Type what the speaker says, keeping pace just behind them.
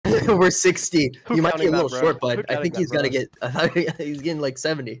We're 60. Who You might be a counting that, little bro? short, Who bud. I counting think that, he's gotta bro? get. I thought he's getting like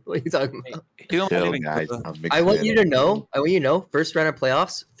 70. What are you talking about? Chill, guys. I'm mixed I want man. you to know. I want you to know. First round of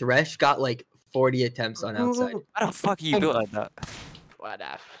playoffs, Thresh got like 40 attempts on outside. How the fuck are you built like that? What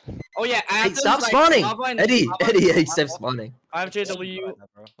up? Oh yeah, Hey, Athens, stop like, spawning, lava and- Eddie. lava Eddie, and- Eddie, stop spawning. FJW.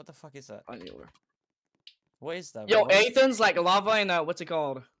 Bro. What the fuck is that? on the over. What is that? Yo, bro? Athens, like lava and what's it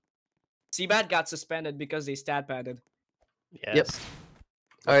called? Seabat got suspended because they stat padded. Yes.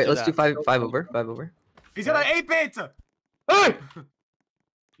 All right, do let's do that. five over. 5 over. He's gonna 8-bit! Hey!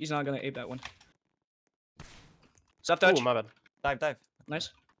 He's not gonna ape that one. Soft touch. Oh, my bad. Dive. Nice.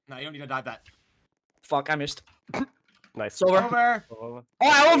 No, you don't need to dive that. Fuck, I missed. Nice. It's over. Over! Oh,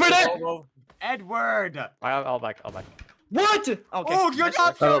 I overed it! Edward! I'll back. What? Okay. Oh, good nice.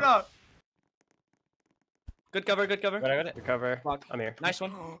 job, Soda! Good cover, good cover. I got it. Recover. Fuck. I'm here. Nice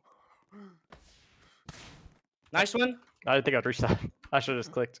one. Nice one. I didn't think I'd reach that. I should have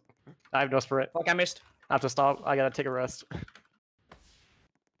just clicked. I have no sprint. Fuck, I missed. I have to stop. I gotta take a rest.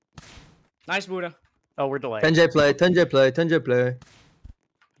 Nice Buddha. Oh, we're delayed. Tenjay play.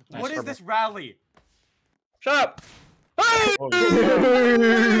 Nice What is cover. this rally? Shut up! Hey!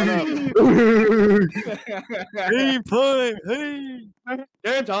 Game time! Hey!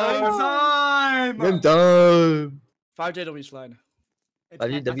 Game time! Time! Game time. 5JW slide. It's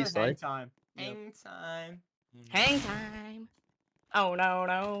 5GW hang slide? time. Yep. Hang time. Hang time. Oh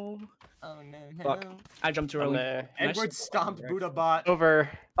no. Oh no, Fuck. I jumped too I'm early. there. Edward stomped Buddha bot. Over.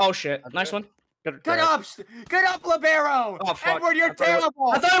 Oh shit. Nice one. Good Good up! Good up, Libero! Oh, fuck. Edward, you're I thought it was-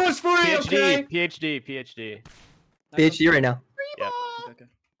 terrible! I thought it was free, okay? PhD. PhD right now. Yeah. Okay.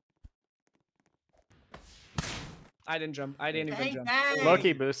 I didn't jump. I didn't even Bang, jump. bang.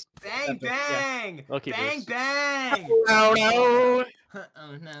 Low-key boost. Bang, Yeah. bang! Low-key Bang, boost. bang! Oh no.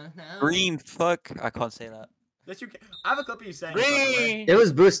 Oh no. Green fuck. I can't say that. Yes, you can. I have a clip of you saying it, by the way. Green. It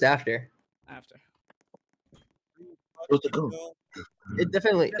was boost after. After. Where's it go? It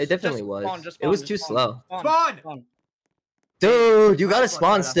definitely Just was. spawn, just It was spawn, too just slow. Spawn! Dude, you gotta Spawn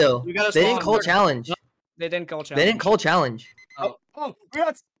spawn right still. You gotta They didn't spawn. call challenge. They didn't call They challenge. didn't call challenge. Oh, we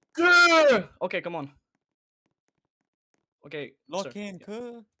got Okay, come on. Okay. Lock sir. in,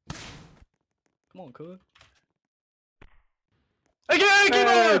 cool. Come on, cool. Again, come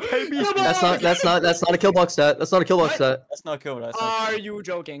on! Come on! That's not a kill box stat. That's not a kill box What? stat. That's not cool. That's not Are cool. you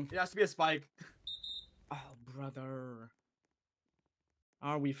joking? It has to be a spike. Oh, brother.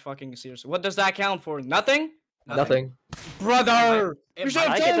 Are we fucking serious? What does that count for? Nothing? Nothing. Brother! It You should have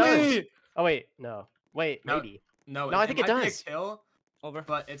might- I think it told does. me! Oh wait, no. Wait, No. maybe. No, I think it might be a does. kill, Over.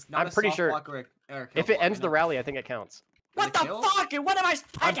 but it's not I'm a pretty soft sure block or a kill If it block, ends you the know? rally, I think it counts. What it the kill? fuck? What am I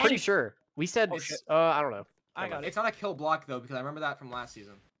I'm pretty sure. We said, Oh, shit. I don't know. I got it. It's not a kill block though, because I remember that from last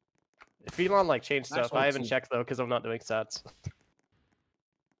season. If Milan like changed Nice stuff, one, I haven't too. checked though because I'm not doing stats.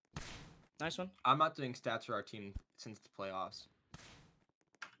 Nice one. I'm not doing stats for our team since the playoffs.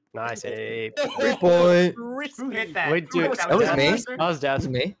 Nice, ape. 3 point. Who hit that? Wait, Who dude, hit that was that me. monster? That was That was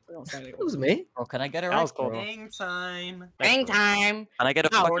Dad. me. That was me. Bro, can I get it That right? was cool. bro? Hang time. Hang time! Can I get a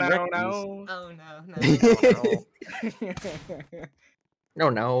No, fucking no, record, please? no. Oh no. No,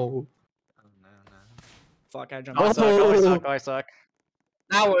 no. Oh no. Fuck, I jumped. I Oh. suck. I suck.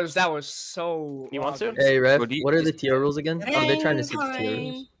 That was so. You want to? Hey, ref. Well, do you- What are the TR rules again? Oh, they're trying to see the TR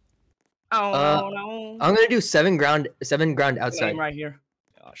Hang rules. Oh no. I'm gonna do 7 ground outside. Name right here.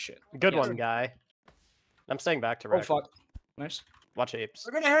 Oh shit. Good Yes. one, guy. I'm staying back to Oh wreck. fuck. Nice. Watch apes.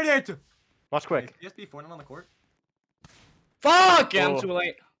 We're gonna hit it. Watch quick. PSB 4 on the court, Fuck! Yeah, I'm Oh. too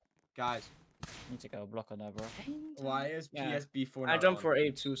late. guys. Need to go block on that, bro. Why is Yeah. PSB 4? I jumped for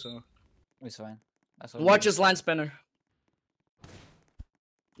 8 too, so. It's fine. That's all Watch good. his line spinner.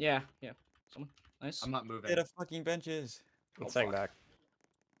 Yeah. Someone. Nice. I'm not moving. Get the fucking benches. I'm staying back.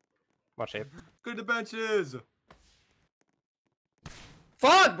 Watch ape. Go to the benches.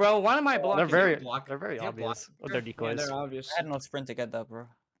 Fuck, bro. Why am I blocking? They're very, block- they're very is he a block obvious with breaker? their Yeah, decoys. they're obvious. I had no sprint to get that, bro.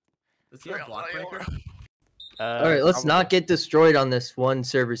 Does he have block breaker? All right, let's not get destroyed on this one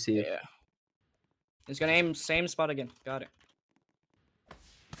server seed. Yeah. He's gonna aim same spot again. Got it.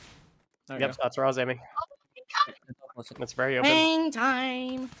 There we Yep, that's where I was aiming. It's very go. open. Hang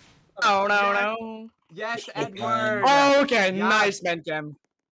time. Oh no no. Yes, Hang Edward. Oh, okay, Yeah. nice, Mencam.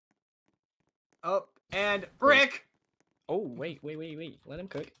 Oh, and brick. Oh wait. Let him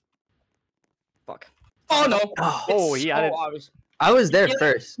cook. Fuck. Oh no. Oh, It's he so added- obvious. I was there Yeah.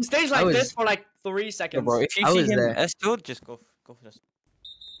 first. He stays I like was- this for like 3 seconds. Bro, if you I see was him there. as good, just go for this.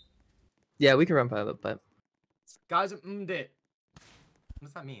 Yeah, we can run by it, but Guys, it. What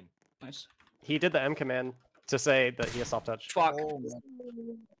does that mean? Nice. He did the M command to say that he has soft touch. Fuck.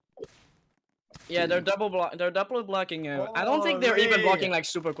 Yeah, they're double blocking. I don't think they're even Holy. blocking like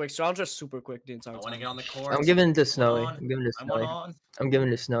super quick, so I'll just super quick the entire I want to time. get on the court. I'm giving it to I'm Snowy. on. I'm giving it to I'm Snowy. on. I'm giving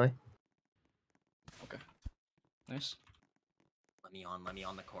it to Snowy. Nice. Let me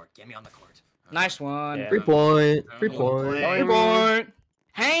on the court. Get me on the court. Nice one. Yeah. 3 point. I 3 don't wanna point. play. 3 point.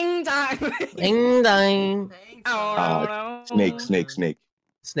 Hang time. Ding dang. Thanks. Oh, no. Snake.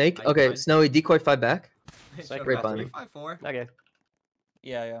 Snake. I- Okay, I- Snowy decoy 5 back. Shut Great up, body. 354. Okay,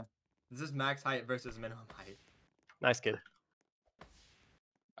 Yeah. This is max height versus minimum height. nice kid.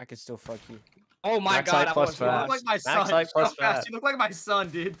 I could still fuck you. Oh my Max god, height that plus was You look fast. like my Max son. height plus So fast. fast. You look like my son,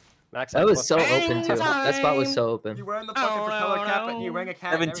 dude. Max. That height was plus so fast. open too. That spot was so open. You wearing the fucking propeller cap and you wearing a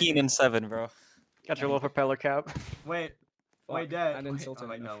cap. and 17 everything. and 7, bro. Got your little propeller cap. Wait, Fuck, Dad. I didn't Wait, tilt oh, it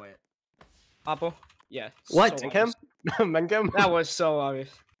wait, enough. no, wait. Oppo. Yeah. What? so Menkem? obvious. Menkem? That was so obvious.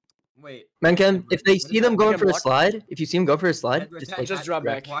 Wait. Menkem, if they What see is them that? going Menkem for a block? slide, if you see them go for a slide, Ted, just Ted, like Just drop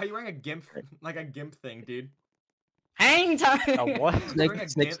wreck. back. Why are you wearing a gimp, like a gimp thing, dude? Hang time. A what? You're Snake- wearing a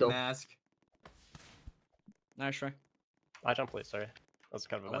snake gimp still. mask. Nice try. I jump, please. Sorry. That was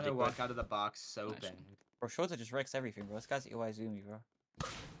kind I of a want bad to decoy. walk out of the box so Nice bad. Bro, Shota just wrecks everything, bro. This guy's EY Zoomy, bro.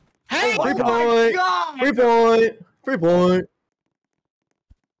 Hey! my 3 God. point. God! 3 point. 3 point.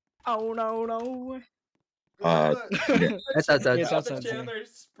 Oh no. That's outside. Yes, Jonathan outside, Chandler,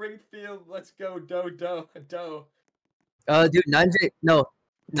 Springfield, let's go, do. Dude,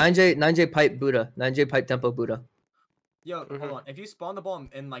 9J pipe Buddha. 9J pipe tempo Buddha. Yo, Mhm. hold on. If you spawn the ball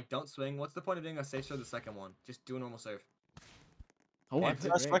and like don't swing, what's the point of doing a safe serve the second one? Just do a normal serve. Oh, If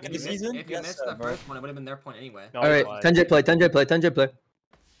first great. fucking If you, season? if you Yes, missed sir, the bro. first one, it would have been their point anyway. No, All right, why? 10J play. Oh,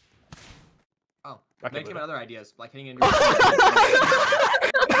 Okay, make him Buddha. other ideas, like hitting in.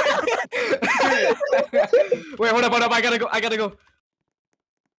 Wait, hold up. I gotta go.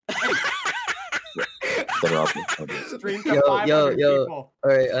 Better off. Stream Yo, to 500 yo. people.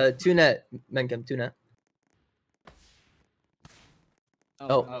 All right, 2 net. Menkem, 2 net.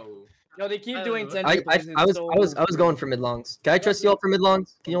 Oh. Oh. Yo, they keep doing 10 I plays, was it's so going for mid longs. Can I trust you all for mid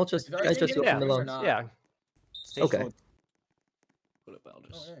longs? Can you all trust? Is Can I trust you all Yeah. for mid Or longs? not? Yeah. Stage Okay. 4. Hold up, I'll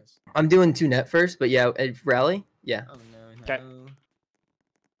just- Oh, it is. I'm doing 2 net first, but yeah, rally. Yeah. Oh no. 'Kay.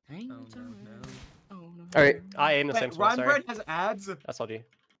 Hang Oh no. time. No. Oh, no. All right. I aim the same Wait, spot. Ryan Sorry. Bread has ads. That's all you.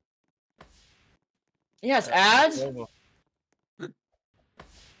 Yes, ads.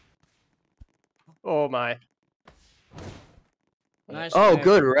 Oh my. Nice. Oh, try.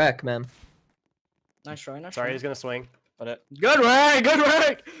 good wreck, man. Nice try. Sorry, he's gonna swing. But it. Good work. Good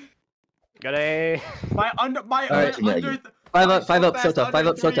work. Got a. My Alright, under. 5 my up, 5 up, so fast Shota. 5 under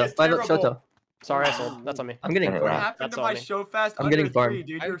up, three Shota. is 5 up, terrible. Shota. Sorry, I sold. That's on me. I'm getting What What farmed. happened That's to on my me. show fast I'm under getting farmed. three,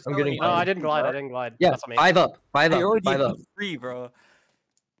 dude? You're I'm getting selling No, I farmed. didn't glide. I didn't glide. Yeah, That's on me. 5 up. 5 You're up. already 5 up. 3, bro.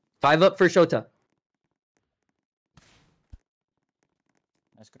 5 up for Shota.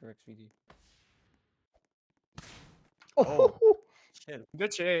 Nice good work, sweetie. Oh. Shit.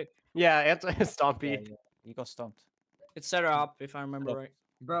 Good shit. Yeah, it's Stompy. Yeah. You got stumped. It's set her up if I remember Yep. right.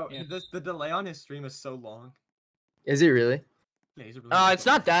 Bro, Yeah. the delay on his stream is so long. Is it really? Yeah, he's a really good It's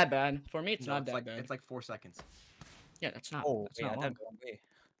player. not that bad. For me, it's No, not that like, bad. It's like 4 seconds. Yeah, that's not. Oh, That's yeah, not long. that wrong way.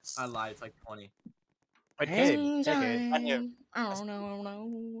 I lied. It's like 20. Wait, Hang Cade. Okay. time. Oh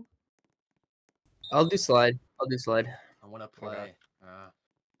no. I'll do slide. I want to play. I'm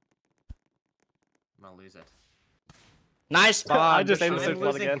gonna lose it. Nice spot. I just good aimed the shot. same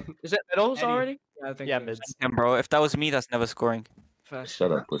spot losing. again. Is it middles Eddie. already? Yeah, I think. Yeah, it is. mids. And bro, if that was me, that's never scoring. Fast.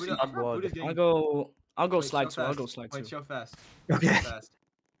 Shut up, pussy. I'm blood. I'll go Wait, slide show too. I'll fast. go slide Wait, too. show fast. Okay. Show fast.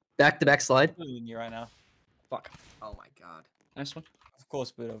 Back to back slide. I'm losing you right now. Fuck. Oh my god. Nice one. Of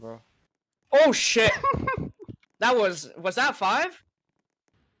course, Buddha, bro. Oh shit. That was that 5?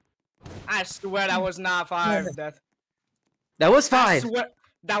 I swear that was not 5. Death. That was I 5. swear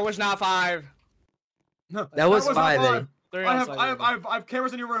that was not 5. No, That was not 5, Eddie. 3 I on have, slide, I have, bro. I have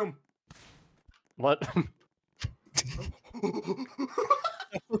cameras in your room. What?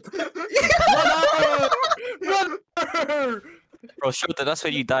 Brother! Bro, Shota, that's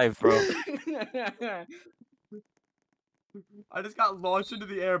where you dive, bro. I just got launched into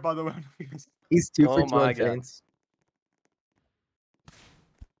the air, by the way. He's 2 for Oh 2 my on God. feints.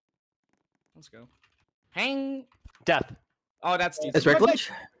 Let's go. Hang. Death. Oh, that's decent. It's Rickledge?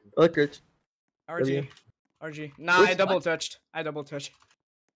 Rickledge. RG. RG. Nah, I double touched.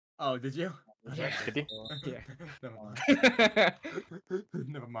 Oh, did you? Yeah. Did you? Yeah. Never mind.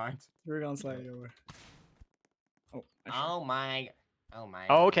 Never mind. 3 on slide over. Oh. Oh my. Oh my.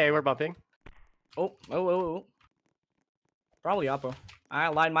 Oh, okay, we're bumping. Oh. Probably Oppo. I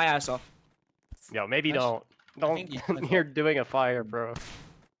lied my ass off. Yo, maybe Nice. don't. think he's Don't. gonna You're doing a fire, bro.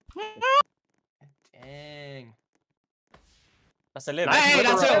 Dang. That's a lib. Nice. Hey,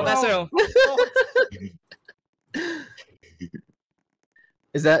 that's Literal. ill. That's ill.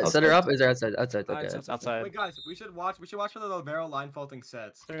 Is that Outside. center up? Is there outside? Outside. Okay. Outside. It's outside. Wait, guys, we should watch for the libero line faulting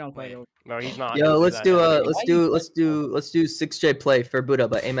sets. They're gonna play. Wait. No, he's not. Yo, He's let's not do doing it. let's do 6J play for Buddha,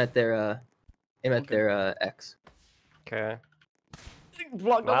 but aim at their X. Okay.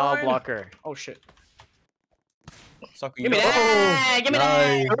 Block the Wow, line. blocker. Oh shit. Sucker, Give me you, that. Give me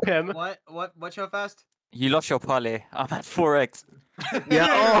Nice. Him. What show fast? you lost your parlay. I'm at 4x. Yeah.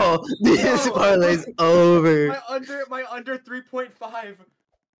 Oh, this No. parlay's over. My under 3.5.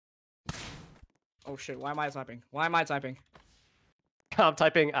 Oh shit. Why am I typing? Why am I typing? I'm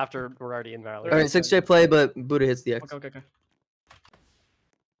typing after we're already in Valley. All right, 6J play, but Buddha hits the X. Okay, okay, okay.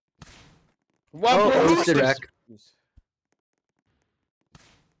 One Oh, boost. boosted wreck.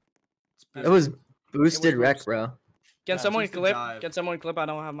 It was boosted wreck, boosted. bro. Can Yeah, someone just a clip? dive. Can someone clip? I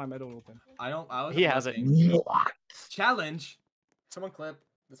don't have my medal open. I was. He has it. Challenge. Someone clip.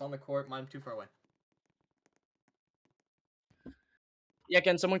 It's on the court. Mine too far away. Yeah,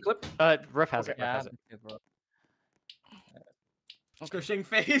 can someone clip? Riff has it. Okay. Riff Yeah, has it. bro. Squishing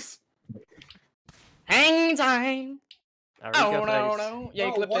face. Hang time. Arico Oh no face. no. Yeah, you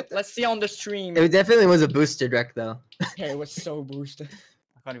Bro, clipped what it. the- Let's see on the stream. It definitely was a boosted wreck, though. Yeah, it was so boosted.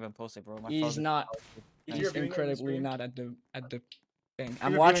 I can't even post it, bro. My He's phone's- not. If He's you're viewing it on the incredibly stream- not at the thing. You're I'm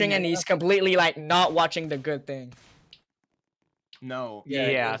viewing watching it and now? he's completely like not watching the good thing. No. Yeah,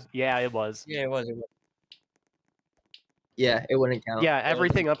 it Yeah, is. yeah, it was. Yeah, it was. Yeah, it wouldn't count. Yeah,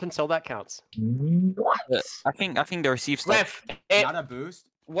 everything up until that counts. I think the receive stuff. Ref, it Not a boost.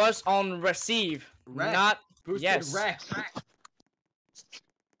 was on receive, Rec. not Boosted yes. wreck.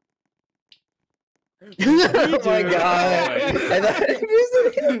 Oh my god. I thought he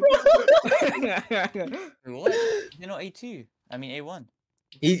boosted. What? You're not A2. I mean A1.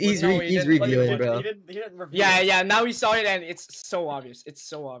 He's No, he he's didn't- reviewing, bro. He didn't review Yeah, it. yeah. Now he saw it and it's so obvious. It's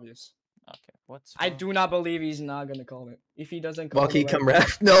so obvious. Okay, what's I wrong? do not believe he's not gonna call it. If he doesn't call Walkie, it, come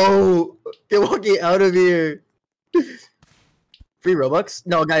ref. No, get Walkie out of here. Free Robux?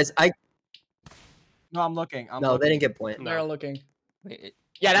 No, guys, No, I'm looking. no, they didn't get point. They're looking. Wait, it,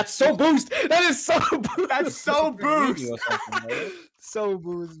 Yeah, that's so boost. That is so boost. That's so boost. video or something, bro. so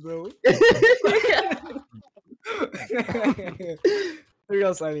boost, bro. We're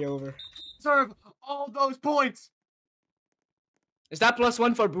gonna slightly over. Serve all those points. Is that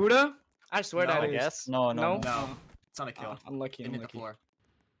 +1 for Buddha? I swear No, that I is. guess. No, No? No, it's not a kill. Unlucky, Didn't hit the unlucky. floor.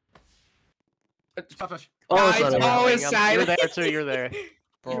 Stop touch. Oh, it's Guys, not a oh, win. it's You're silent. there too. You're there.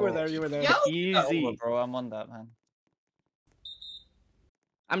 You were there, you were there. Easy. Bro, I'm on that, man.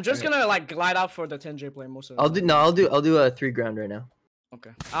 I'm just gonna like glide out for the 10J play most of the I'll time. do I'll do a 3 ground right now.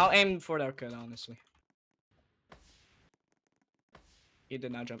 Okay. I'll aim for that cut, honestly. He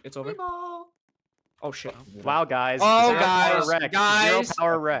did not jump. It's over. Oh shit. Wow, guys. Oh, Zero power guys, wreck. guys. Zero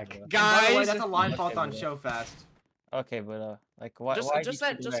power wreck. By the way, Guys, that's a line fault on Okay, show fast. Okay, but like, why? Just- why just did you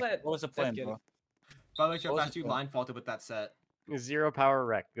let- do just that? let What was the Seth plan, get bro? it. By the way, show What was fast, the you point? line faulted with that set. Zero power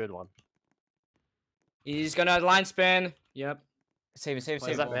wreck. Good one. he's gonna line spin. Yep. Save it, save it,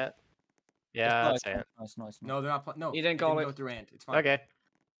 Play Is save that it. Matt? Yeah, No, that's it. no, it's not, it's not. No, they're not. No, He didn't it call go it. through Ant. It's fine. Okay.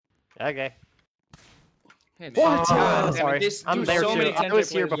 Okay. Hey, What? God damn it, Sorry. this I'm do there so too. many I 10J was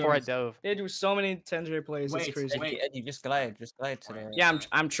here plays, before I guys. dove. They do so many 10J plays. It's Wait, crazy. wait. Eddie, just glide to the. Yeah,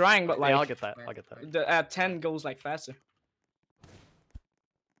 I'm trying, but like Yeah, I'll get that. I'll get that. the 10 goes like faster.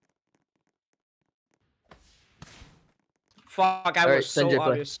 Fuck, I Alright, was so 10J play.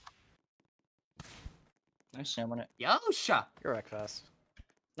 obvious. Nice. Yeah, I'm on it. Yosha. You're wreck fast.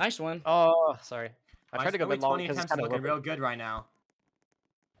 Nice one. Oh, sorry. I My tried to go snowy mid long 20 because it's attempts kind is of looking open. real good right now.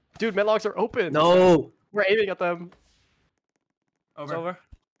 Dude, mid logs are open. No. We're aiming at them. It's Over. over.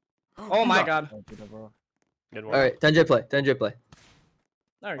 Oh my god. Oh, dude, bro. Good one. All right, 10J play. 10J play.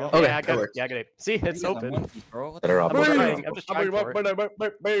 There we go. Okay, yeah, I that got it. works. Yeah, I got it. See, it's You got open. monkeys, bro. What Better the up. I'm just trying. I'm just trying for it. Are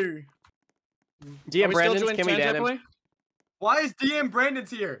DM we still Brandon's, doing can we 10J dan him? play? Why is DM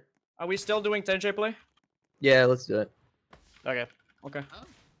Brandon's here? Are we still doing 10J play? Yeah, let's do it. Okay. Okay.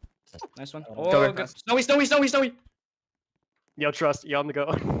 Nice one. Cover. Oh, good. Snowy, snowy, snowy, snowy. Yo, trust. You on the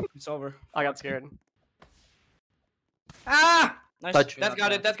go. It's over. I got scared. Ah! Nice. Touch. That's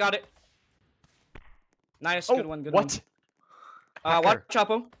got it. That's got it. Nice. Oh, Good one. Good what? one. Hacker. Watch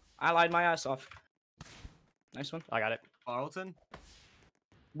Chapo. I lied my ass off. Nice one. I got it. Carlton.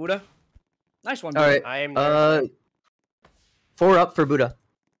 Buddha. Nice one. All Buddha. right. I am there. 4 up for Buddha.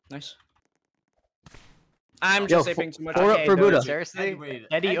 Nice. I'm Yo, just aping too much. four up Okay, for no, Buddha. Seriously? Edwin.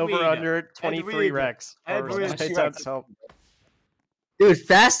 Eddie over Edwin. under 23 Edwin. Rex. Edwin. Help. Dude,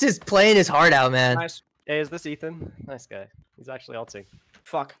 Fast is playing his heart out, man. Nice. Hey, is this Ethan? Nice guy. He's actually ulting.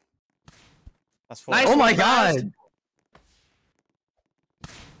 Fuck. That's four. Nice Oh my one, Fast. god.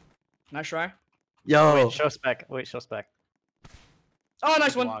 Nice try. Yo. Wait, show spec. Wait, show spec. Oh,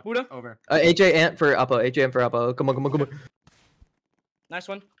 nice one, Block. Buddha. Over. AJ Ant for Oppo. AJ Ant for Oppo. Come on, come on, come on. Nice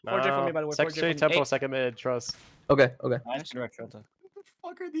one. 4J for me, by the way. 4J Second for straight me. tempo, Eight. second mid, trust. Okay, okay. Nice direct shot. What the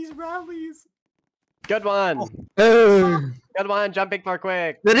fuck are these rallies? Good one. Hey. Good one. Jumping more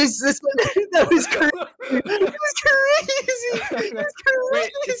quick. That is this one. That was crazy. That was crazy. That's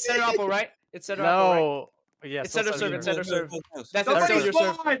Wait, it's center crazy. Oppo, right? It's center Oppo, right? No. Yes. It's center serve. It's center serve. That's Somebody still your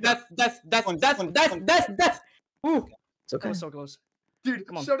serve. spawned! That's. Ooh, It's okay. that was so close. Dude,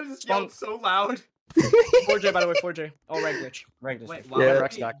 Come on. Shoda just Spawn. yelled so loud. 4J, by the way. 4J. Oh, right, glitch. Right. Wait, Yeah. wow.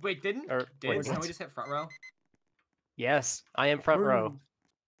 Rex back. Wait, didn't Or, wait, Snowy what? just hit front row? Yes, I am front row.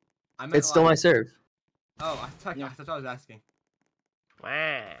 I meant It's still my like- serve. Oh, I thought I was asking.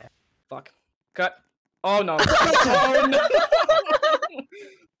 Wow. Fuck. Cut. Oh no. Oh no.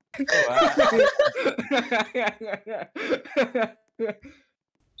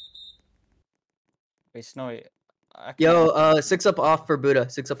 Wait, Snowy. I can't- Yo, 6 up off for Buddha.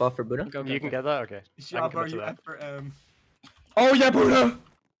 6 up off for Buddha. Okay, okay, You can okay. get that? Okay. Jabba, commit to you that. F for M. Oh yeah, Buddha.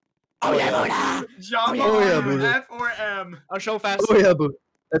 Oh yeah, Buddha. Jabba, Oh, yeah, you Buddha. F or M. I'll show fast. Oh yeah, Buddha.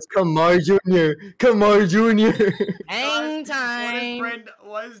 That's Kamar Jr. Kamar Jr. Hang What time.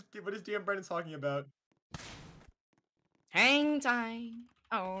 is DM Brendan talking about? Hang time.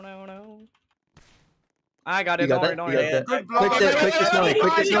 Oh no no. I got You it. got Don't that? worry, You don't got worry. that? Good Quick block. to Snowy.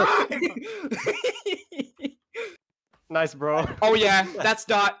 Quick to Snowy. Nice, bro. Oh yeah, that's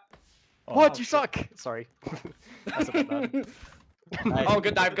dot. What? Oh, You shit. suck. Sorry. That's a bit bad. Oh,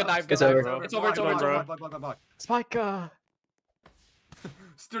 good dive, good dive, good It's dive. over. It's over, it's over, it's over. Block. Spike.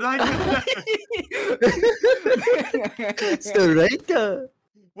 Strike. Strike.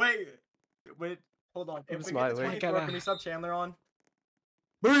 Wait, hold on. If we get smiling. to 24, can we sub Chandler on?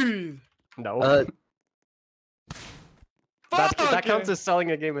 Breathe. No. that Fuck! counts as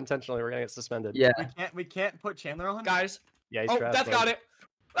selling a game intentionally. We're gonna get suspended. Yeah. We can't put Chandler on? Guys. Yeah, he's Oh, trash, that's bro. got it.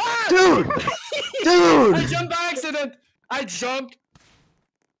 Ah! Dude! I Dude! jumped by accident.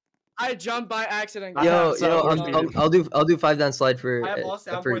 I jumped by accident. I Yo, have some yo, coordinated. I'll do 5 down slide for I have all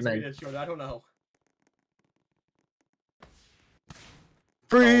sound for points men. needed, Shoda. I don't know.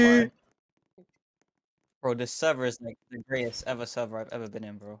 Free. Bro, this server is like the greatest ever server I've ever been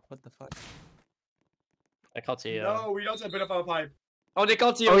in, bro. What the fuck? I caught you. No, we don't have bit of a pipe. Oh, they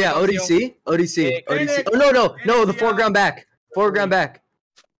called to you. Oh they yeah, called to you. ODC, ODC, Hey, ODC. Nick. Oh no, the Hey, foreground back, foreground back.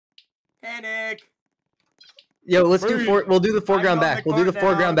 Panic. Yo, let's do Breathe. we'll do the foreground on the back. We'll do the court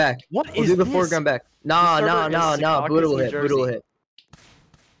foreground now. back. What We'll is do the this? foreground back. Nah, server nah, is nah, nah. Secaucus, Buddha will New hit. Buddha will Jersey. hit.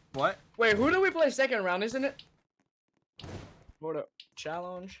 What? Wait, who do we play second round, isn't it? Hold up.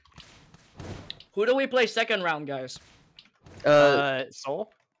 Challenge. Who do we play second round, guys?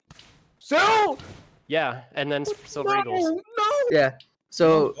 Soul. So Yeah, and then Silver Eagles. no. Yeah.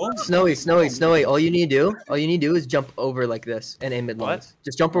 So Oh, Snowy. All you need to do is jump over like this and aim mid What? lanes.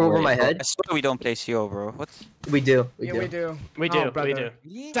 Just jump over my Bro, head. I swear we don't play CO, bro. What? We do. Yeah, we do. We Oh, do. We brother.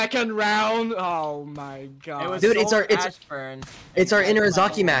 do. Second round. Oh my god. It was Dude, it's Soul our- it's- Ashburn. It's our That's inner fine,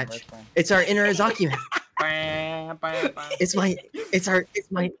 Azaki match. that's fine. It's our inner Azaki match. Bam, bam, bam. It's my.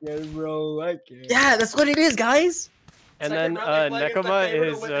 Yeah, bro, like it. Yeah, that's what it is, guys. And Second then round, they play against the Nekoma favorite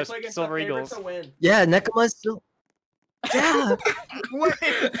to is win- they play against the Silver favorite Eagles. to win. Yeah, Nekoma's still. Yeah. What?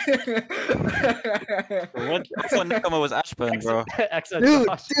 I thought Nakama was Ashburn, bro. Excellent. Dude,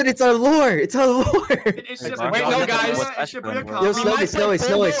 Josh. dude, it's our lore. It's our lore. It's Wait, Shibuya no, Kami, guys. it's Shibuya Ashburn, bro. Kami. Yo, We might Snowy. play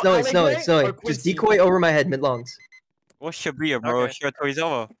Polo, Allegre, or Just Quincy. decoy over my head mid longs. What should be, bro? Okay. Sure, Tori's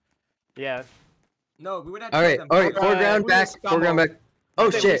over. Yeah. No, we would have to All right, them. foreground we back, just foreground back. Oh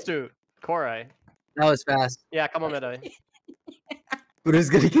What they lose shit, to? Korai. that was fast. Yeah, come on, Meta. Buddha's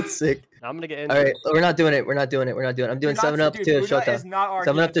gonna get sick. I'm gonna get in. All right, we're not doing it. I'm doing 7 up to Shota.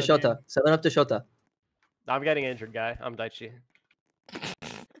 7 up to Shota. 7 up to Shota. I'm getting injured, guy. I'm Daichi.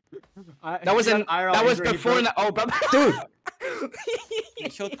 That was before. Oh, but Dude. Hey,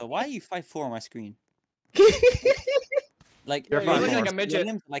 Shota, why are you 5'4" on my screen? Like, You're fine. You look your like a midget.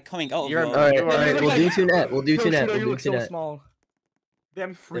 limbs, like coming out of You're- your... All right, You all are- right. look We'll do like- 2 net. We'll do 2 net. you We'll do look 2 so net. small.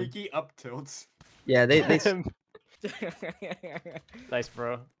 Them freaky up tilts. Yeah, they. Nice,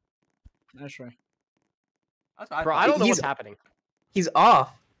 bro. That's right. That's what Bro, thought. I don't know He's- what's happening. He's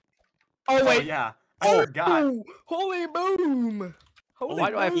off. Oh Oh wait. yeah, I forgot. Boom. Holy boom. Holy Why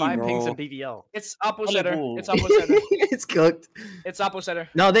do I have boom. 5 bro. pings in BVL? It's Oppo Holy center. boom. It's Oppo center. It's cooked. It's Oppo center.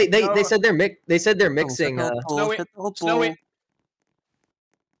 No, they No. said they're mixing. Snowy. Snowy.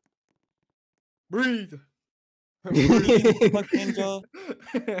 Breathe. Fuck ninja.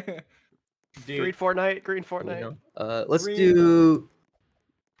 Green Fortnite. Green you Fortnite. know. Let's Green. do.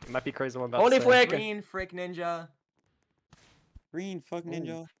 It might be crazy. What I'm about Holy to say. flick. Green frick ninja. Green, fuck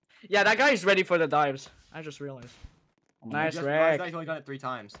ninja. Yeah, that guy's ready for the dives. I just realized. Oh my Nice Just realized wreck. that he's only done it 3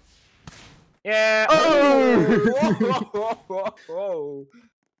 times. Yeah. Oh!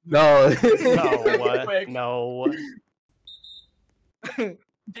 No. No, what? Quick. No. Dude,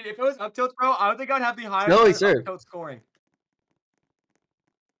 if it was up tilt, bro, I don't think I'd have the highest No, he up served. tilt scoring.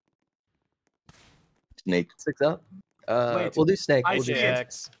 Snake. 6 up. Wait, We'll do snake. I We'll do see snake. it.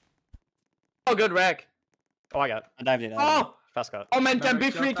 X. Oh, good wreck. Oh, I got it. I dived it. Oh, Fast cut. oh man, can Remember,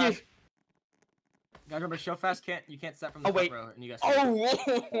 be show freaky. fast. Guys, remember, show fast you can't set from the Oh, front wait. row, and you guys.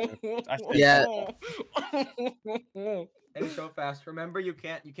 Oh. Yeah. And show fast. Remember, you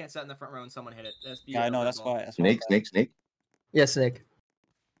can't set in the front row and someone hit it. That's Yeah, I know. BVL That's football. why. That's why. Snake, snake, snake. Yeah, snake.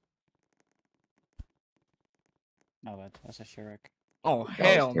 No, bad. That's a Shrek. Oh, That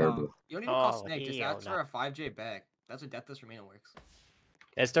hell was no. terrible. You don't even call Oh, snake. Just hell ask no. for a 5J bag. That's what Deathless Remino works.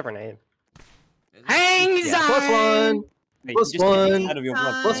 It's different name. Is it? Hang Yeah. Plus time. 1. Wait, Plus you just can't one. get out of your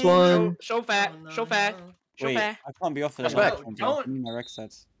block. Plus Time. 1. Show fat. Oh, no, Show fat. no. Show Wait, fat. I can't be off for the That's last back. one, bro. Don't- Give me my rec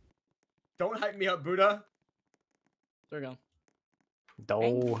sets. Don't hype me up, Buddha. There we go.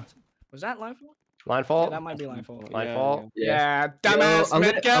 Do. Was that live? Line Yeah, fault. that might be live fault. Line Yeah, fault. Yeah, Yo,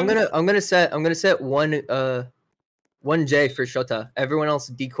 dumbass. I'm gonna set one J for Shota. Everyone else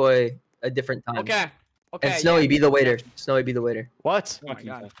decoy a different time. Okay. Okay. And Snowy yeah. be the waiter. Snowy be the waiter. What? Oh my Fucking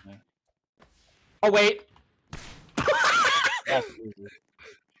God. tough, man. Oh wait. That's easy.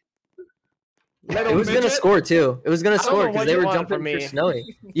 Little It was gonna midget. score too. It was gonna I don't score know because what they you were want jumping from for me.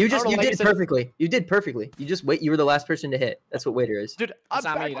 Snowy. You don't know, like did you said- perfectly. You did perfectly. You just wait. You were the last person to hit. That's what waiter is. Dude, I'm That's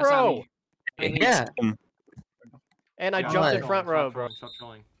not me. back That's not row. me. I mean, Yeah. And I Yeah, jumped on. in front row, bro. Stop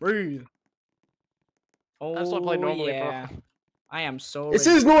trolling. Breathe. Oh, I still play normally, bro. yeah. I am so. This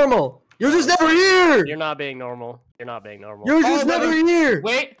ready. is normal. You're just never here. You're not being normal. You're not being normal. You're just Oh, never wait. here.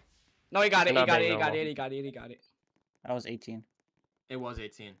 Wait. No, he got it. You're He not got it. being He got normal. it. He got it. He got it. I was 18. It was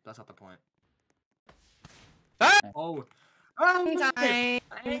 18. That's not the point. Ah! Oh. Time.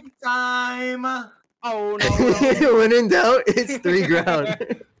 Time. Oh no. no. When in doubt, it's 3 ground.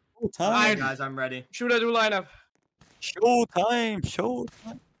 Alright, Time. guys, I'm ready. Shoot a new lineup. Show time. Show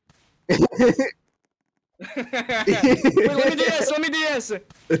time. Wait, let me DS. Let me DS.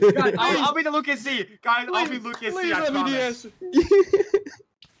 Guys, I'll be the Lucas C. Guys, I'll be Lucas C. Please I let me promise. DS.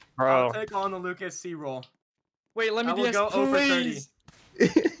 I'll Bro. take on the Lucas C role. Wait, let me I will DS. go over 30. Please.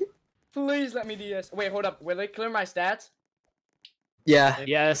 Please let me DS. Wait, hold up. Will they clear my stats? Yeah.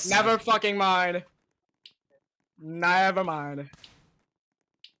 Yes. Never fucking mind. Never mind.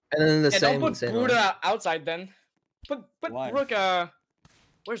 And then the Yeah, same. don't put same one. Buddha outside then. Put Why? Brooke.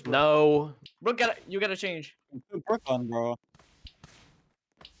 Where's Brooke? No. Brooke, you gotta change. Put Brook on, bro.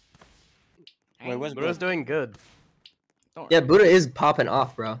 Wait, where's Buddha's Brook? doing good. Don't Yeah, Buddha is popping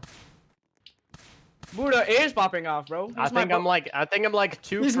off, bro. Buddha is popping off, bro. I think I'm like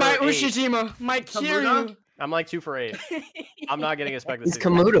 2 He's for my 8. Ushijima. My Kiryu. I'm like 2 for 8. I'm not getting a spec this He's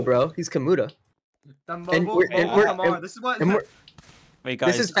season. Kamuda, bro. He's Kamuda. The And mobile we're- and we're- ASMR. and- This is what. And we're, Wait,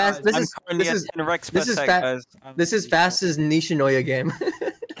 guys. this is fast. This I'm is currently this at is 10 recs this per is sec, fa- guys. this is fast as Nishinoya game.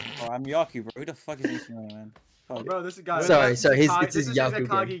 Oh, I'm Yaku, bro. Who the fuck is Nishinoya, man? Fuck. Bro, this is guys. Sorry, this sorry, is he's- Kagi- it's his this is a Yaku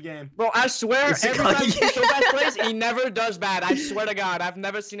Kagi game. Bro, I swear, It's a every time cocky- he Showfast plays, he never does bad. I swear to God, I've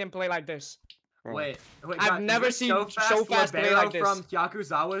never seen him play like this. Bro. Wait, I've guys, never is this seen Showfast play Libero like this. from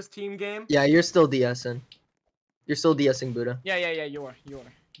Yakuzawa's team game. Yeah, you're still DSing. You're still DSing Buddha. Yeah, you are, sweetie.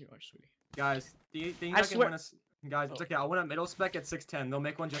 Guys, do you think I I can swear- win a? Guys, it's okay. I'll win a middle spec at 6'10". They'll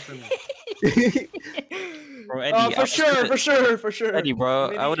make one just for me. Bro, Eddie, I For was sure, gonna- for sure. Eddie, bro,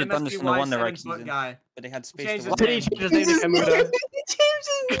 Mini I would have done this in the MSPY One 7 Direct foot season, guy. but they had space Change to his Why win. did he change his name to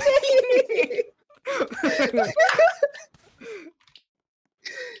Kamuda?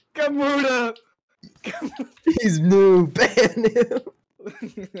 Kamuda. He's new. Ban him.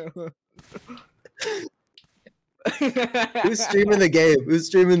 Who's streaming the game? Who's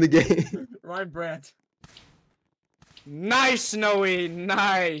streaming the game? Ryan Brandt. Nice, Snowy,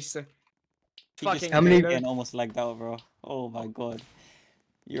 nice. He Fucking just How many- came in almost like that, bro. Oh my god.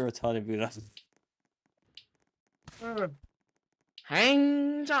 You're retarded, Buddha.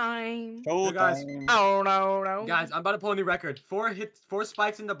 Hang time. Show guys. time. Oh no. Guys, I'm about to pull a new record. 4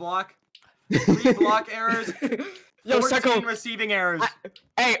 spikes in the block, 3 block errors, Yo, 14 Suckle. receiving errors.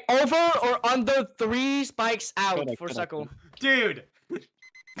 Hey, over or under 3 spikes out Coulda, for coulda, Suckle. Dude,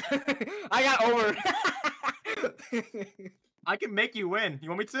 I got over. I can make you win. You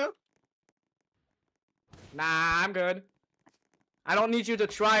want me to? Nah, I'm good. I don't need you to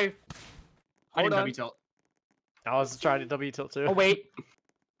try. I need Hold on. W tilt. I was trying to W tilt too. Oh wait.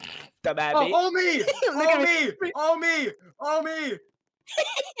 The bad Oh, beat. oh me! Look Oh at me! Oh me! Oh me!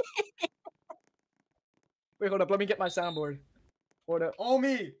 Wait, hold up. Let me get my soundboard. Hold up. Oh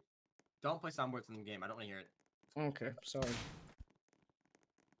me! Don't play soundboards in the game. I don't want to hear it. Okay, sorry.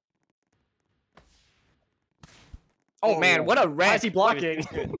 Oh man, what a Why rat! is he blocking?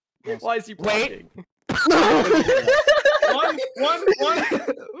 Nice. Why is he Wait. blocking? One.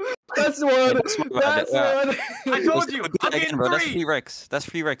 That's one. That's my bad, That's yeah. one. I told you. Do I'm that getting again, bro. That's 3. 3 Rex. That's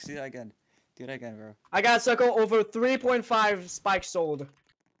 3 Rex. Do that again. Do that again, bro. I got circle over 3.5 spikes sold.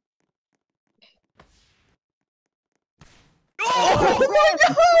 Oh my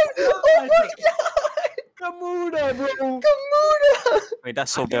god! Oh my god! Kamuda, bro. Kamuda! Wait,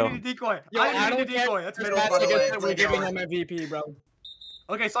 that's so I Bill. need a decoy. Yo, I I need don't a care. decoy. That's middle, That's by the way. against we're giving him MVP, bro.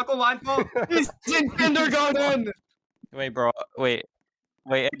 Okay, Suckle line fall. He's in kindergarten. Wait, bro. Wait,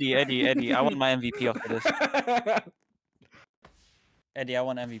 Eddie. I want my MVP after this. Eddie, I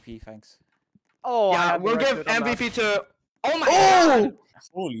want MVP. Thanks. Oh, I Yeah, had the we'll right give foot on that. MVP to. Oh my Oh! god.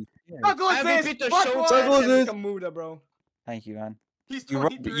 Holy. shit. Suckle assist. MVP to Fuck Showtime one. Suckle and assist. Kamuda, bro. Thank you, man. He's You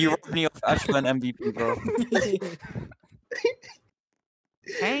 23. robbed me of Ashland MVP, bro.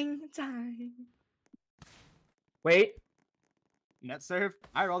 Hang time. Wait. Net serve.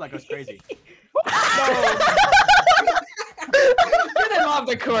 I roll that goes crazy. Get him off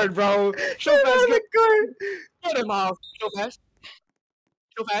the court, bro. Show fast. Get him off. Show fast.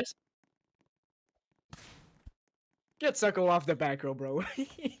 Show fast. Get Suckle off the back row, bro.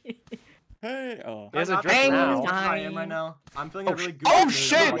 Hey. Oh. There's I'm a not drift feeling now. as good as I am right now. I'm feeling a really good. Oh mood.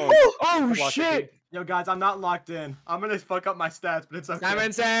 shit! Oh, Oh block shit! Yo, guys, I'm not locked in. I'm gonna fuck up my stats, but it's okay.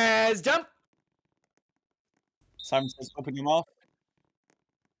 Simon says jump. Simon says, open your mouth.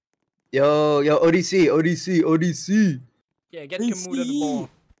 Yo, ODC. Yeah, get Kamuda the ball.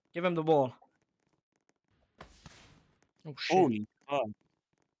 Give him the ball. Oh shit! Holy fuck.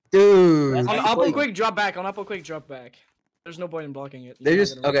 Dude. On That's up like- a quick drop back. On up a quick drop back. There's no point in blocking it. They're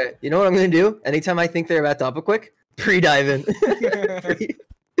just okay. You know what I'm gonna do? Anytime I think they're about to up a quick, pre-dive in.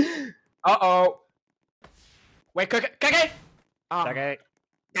 Uh oh. Wait, Kage. Oh. Okay.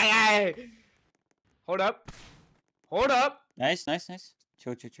 Kage. Hold up. Hold up. Nice.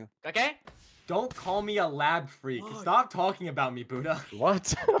 Chill. Okay. Don't call me a lab freak. Stop talking about me, Buddha.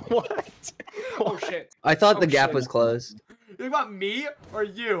 What? What? Oh shit. I thought the Oh, gap shit. was closed. You think about me or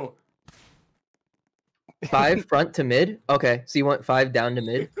you? 5 front to mid. Okay, so you want 5 down to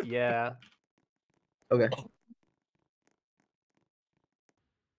mid. Yeah. Okay.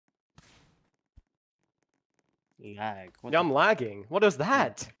 Lag. What Yeah, I'm lagging. What is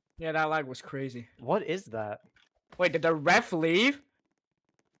that? Yeah, that lag was crazy. What is that? Wait, did the ref leave?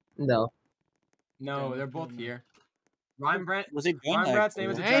 No. No, they're both here. Ryan Brandt. was it green Ryan lag? Brandt's name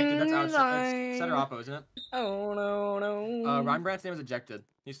is ejected. That's out. That's Hang center oppo, isn't it? Oh no. Ryan Brandt's name is ejected.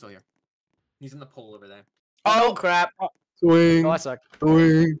 He's still here. He's in the poll over there. Oh crap. Swing. Oh, I suck.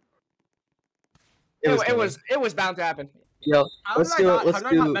 Swing. It was bound to happen. Yo, How let's did do I it. not, Let's how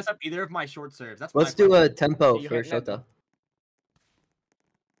did I not do. mess up either of my short serves? That's Let's my do question. a tempo You for heard that. Shota.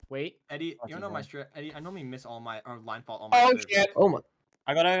 Wait. Eddie, Fuck you you, know my man. Eddie, I normally miss all my or line fault all my Oh serves. shit. Oh my.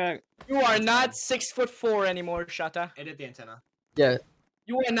 I gotta. You are not 6'4" anymore, Shata. Edit the antenna. Yeah.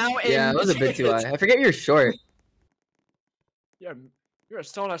 You are now in. Yeah, it was a bit too high. I forget you're short. You're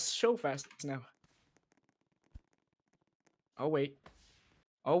as tall as so fast now. Oh wait.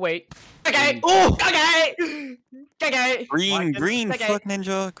 Okay. Oh! Okay. Green. Okay. Fuck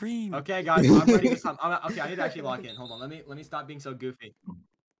ninja. Green. Okay, guys, I'm ready to stop. Okay, I need to actually lock in. Hold on, let me stop being so goofy.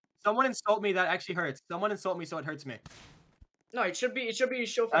 Someone insult me, that actually hurts. Someone insult me, so it hurts me. No, it should be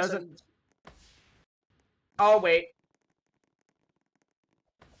show That fast. doesn't- Oh wait.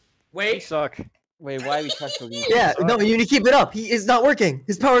 You Wait. suck. Wait, why are we touching these? Yeah, no, you need to keep it up. He is not working.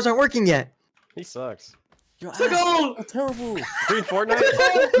 His powers aren't working yet. He sucks. Your ass Suckle! is terrible. Green Fortnite?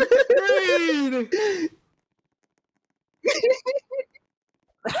 Green.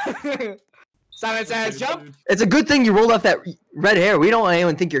 Simon says jump. It's a good thing you rolled off that red hair. We don't want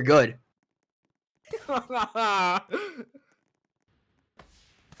anyone to think you're good.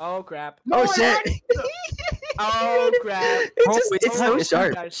 Oh crap. Oh shit! Oh crap. It's so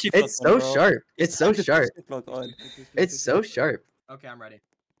sharp. It's so sharp. It's so sharp. It's so sharp. Okay, I'm ready.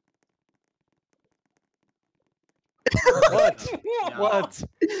 What? Yeah. What?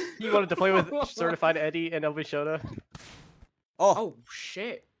 You wanted to play with Certified Eddie and LV Shota? Oh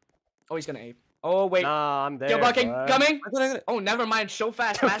shit. Oh, he's gonna ape. Oh wait. Nah, I'm there. Yo, bucking bud. coming. Oh, never mind. Show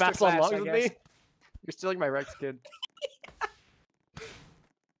fast. Fast on Masterclass, lungs I with guess. me? You're stealing my Rex, kid.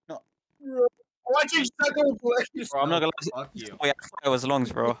 Watching Suckle play. Bro, I'm not gonna lie. Fuck you. Wait, I thought it was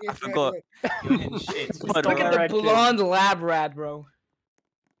lungs, bro. I forgot. You're hitting shit. But- Look at Alright, the kid. blonde lab rat, bro.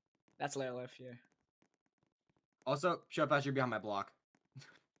 That's layer left, yeah. Also, show up as you're behind my block.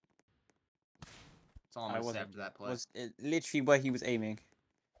 That's all I'm I gonna say wasn't. after that play. Was it literally where he was aiming?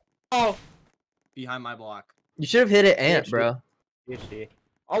 Oh. Behind my block. You should have hit it, Ant, PhD. bro. PhD.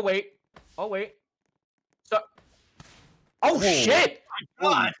 Oh wait. Oh wait. So. Oh shit!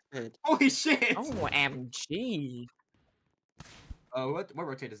 God! Shit. Holy shit! OMG. What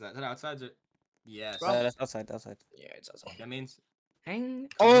rotate is that? Is that outside? Is it? Yes. That's outside. Yeah, it's outside. That means Hang.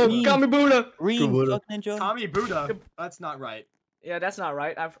 Oh, Green. Kami Buddha. Green, Kubota. fuck ninja. Tommy Buddha. That's not right. Yeah, that's not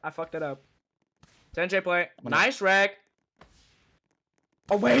right. I fucked it up. 10J play. What Nice rag.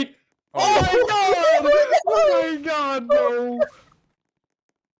 Oh wait. Oh, Oh my god! Oh my god, no.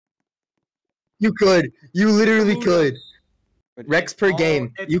 You could. You literally Kubota. could. Wait, Rex per all-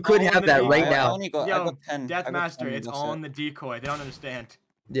 game. it's You could all in have the that decoy. right I now. only got, I Yo, got 10. I got Deathmaster, 10, it's that's all it. in the decoy. They don't understand.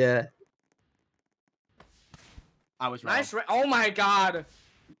 Yeah. I was wrong. Nice rag. Oh my god.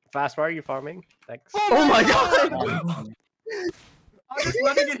 Fast, why are you farming? Thanks. Oh my god! I'm just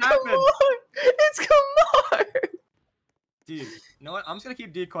letting it happen. It's Kamar! Dude, you know what? I'm just gonna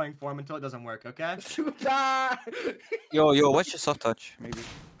keep decoying for him until it doesn't work, okay? Yo, watch your soft touch, maybe.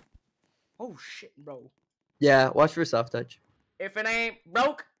 Oh shit, bro. Yeah, watch for soft touch. If it ain't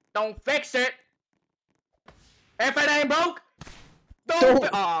broke, don't fix it. If it ain't broke, don't.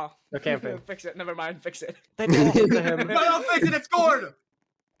 Aw. No camping. Fix it. Never mind. Fix it. They don't hit to him. No, don't fix it. It scored.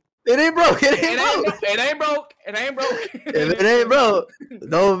 It ain't broke. It It ain't ain't. broke. It ain't broke. It ain't broke. If it ain't broke,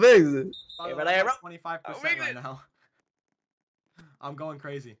 don't fix it. If it ain't broke, 25% fix right it. now. I'm going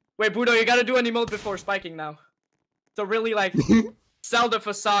crazy. Wait, Budo, you gotta do an emote before spiking now. To really like sell the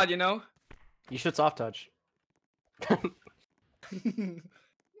facade, you know. You should soft touch. Oh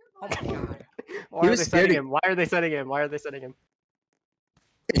my god. Why are was they scared setting of- him? Why are they setting him? Why are they setting him?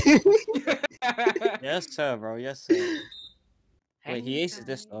 Yes, sir, bro. Yes, sir. Wait, he aces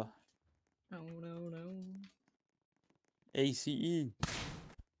this though. No, no, no. ACE.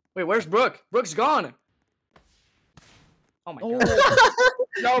 Wait, where's Brooke? Brooke's gone. Oh my Oh. god.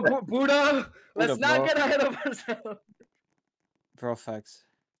 No, Buddha. Let's not bro. get ahead of ourselves. Bro, facts.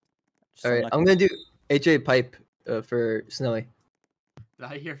 Just All right, unlucky. I'm gonna do HA pipe for Snowy. Did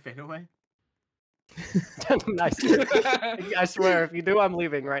I hear fadeaway? Nice. I swear, if you do, I'm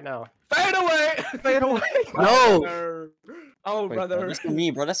leaving right now. Fade away. Fade away. No, Oh, Wait, brother. bro, listen to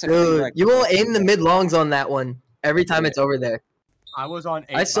me, bro. That's a free dude, rack. you will aim the mid longs on that one every time it's over there. I was on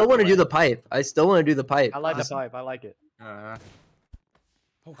 8. I still want to do the pipe. I still want to do the pipe. I like the Awesome. pipe. I like it. Uh,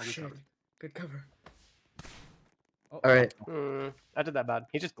 Oh Are you shit. covered? Good cover. Oh, All right, I did that bad.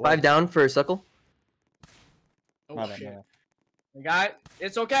 He just 5 glitched. down for Suckle. Oh My bad, shit. my bad. We got it.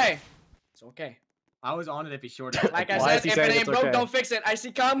 It's okay. It's okay. I was on it if he shorted. Like I Why is said, he if saying it ain't it's broke, okay? don't fix it. I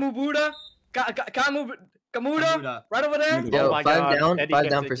see Kamuda. Kamuda. Kamuda. Right over there. Kamuda. Yo, Oh my 5 God, down, Eddie 5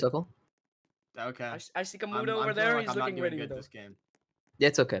 can't down take for it. Suckle. Okay. I see Kamuda I'm over feeling there. like He's I'm not looking doing ready good though. this game. Yeah,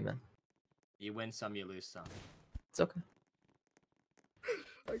 it's okay, man. You win some, you lose some. It's okay.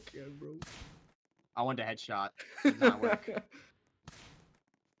 I can't, bro. I wanted a headshot. Did not work.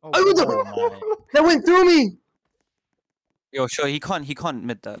 Oh, Oh, what the- Oh my. That went through me. Yo, sure, he can't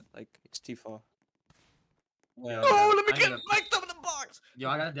mid that. Like, it's too far. Yeah. Oh, let me I get gotta- right up in the box. Yo,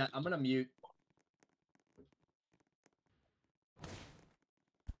 I'm gonna mute.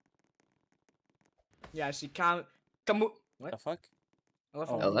 Yeah, I see Kamu. What? The fuck? LF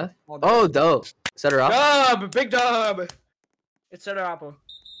Oh. on- LF? on- Oh, dope. Set her up. Dub, big dub. It's set up.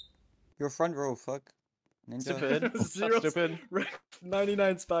 Your front row, fuck. Ninja. Stupid. Zero- Stupid.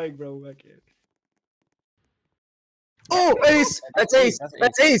 99 spike, bro. I can't. Oh, ace. That's ace.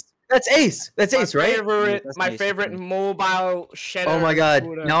 That's ace. That's ace. That's ace, right? That's My ace, favorite okay. mobile shadow. Oh my god.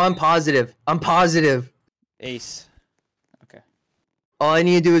 shooter. Now I'm positive. I'm positive. Ace. Okay. All I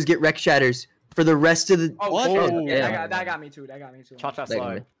need to do is get wreck shatters for the rest of the. Oh, What? shit. Oh, yeah, yeah. that got me too. That got me too. Cha-cha That got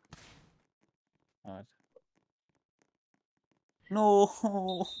slide. me. Alright. No.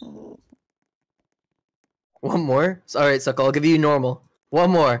 One more. All right, Suckle. I'll give you normal. One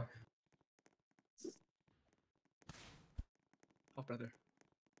more. Oh, brother.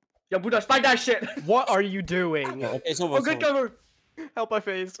 Yo, Buddha, spike that shit. What are you doing? Okay, it's over. Oh, it's good over. cover. Help my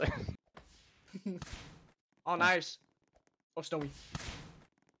face. Oh, nice. Oh, Snowy.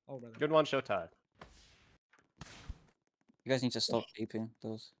 Oh, brother. Good one, Showtime. You guys need to stop taping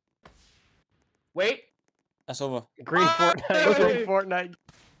those. Wait. That's over. Green Ah, Fortnite. Green hey. Fortnite.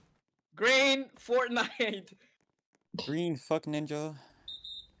 Green Fortnite. Green fuck ninja.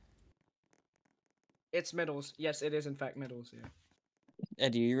 It's middles. Yes, it is in fact middles. Yeah.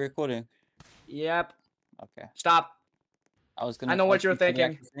 Eddie, you recording? Yep. Okay. Stop. I was gonna. know what ask you're you for the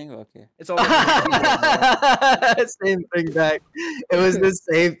thinking. actual thing, but okay. It's over. Same thing back. It was the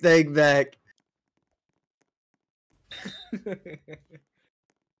same thing back.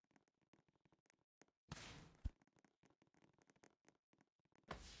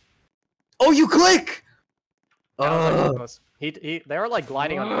 Oh, you click! That was actually Oh, close. They were like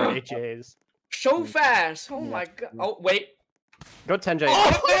gliding on the HJs. So fast. Oh my god. Oh wait. Go 10J. Oh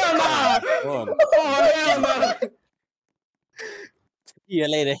hell no! God. Oh hell no! See you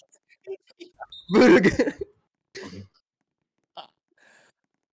later. Buddha.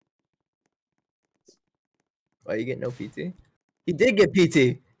 Why you get no PT? He did get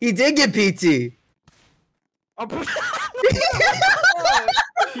PT. He did get PT.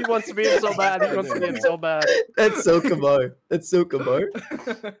 He wants to be in so bad. He wants to be in so bad. That's so Kamar. That's so Kamar.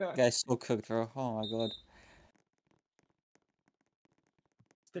 Guy's so cooked, bro. Oh my god.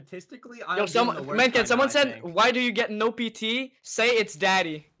 Statistically, Yo, I'm man, can someone said, why do you get no PT? Say it's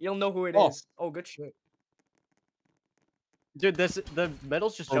daddy. You'll know who it is. Oh, good shit. Dude, the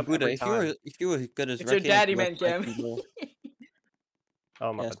medals just Oh, jump Buddha, every time. if you were good as It's your Reki, daddy, I'd man, like Cam. you, bro.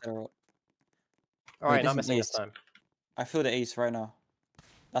 Oh my Yes, god. bro. Alright, this not is missing this ace. time. I feel the ace right now.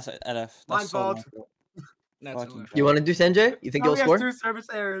 That's an LF. That's My so fault. my fault. That's Fucking enough. You want to do Senjay? You think Now you'll we have score? 2 service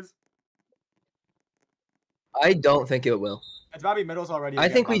errors. I don't think it will. It's probably middles already. I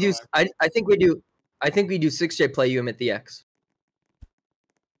again, think by we the do. way. I think we do. I think we do 6J play you him at the X.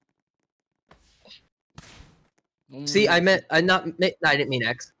 See, I meant I didn't mean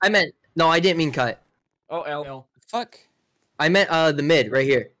X. I meant no, I didn't mean cut. Oh, L. L. Fuck. I meant the mid right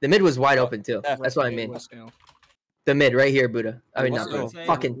here. The mid was wide open too. yeah, That's what I It mean. was L. The mid right here, Buddha. I mean What's not the Buddha. goal?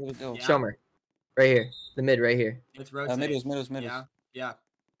 Fucking What do we do? Yeah. Shomer. Right here. The mid right here. It's rotate. Middles. Yeah, yeah.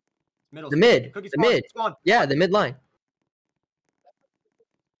 Middles. The mid. Cookie The spawn, mid. Spawn. Yeah, the mid line.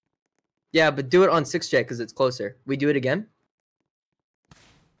 Yeah, but do it on 6J because it's closer. We do it again.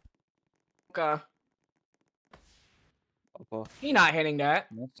 Okay. Oh, He not hitting that.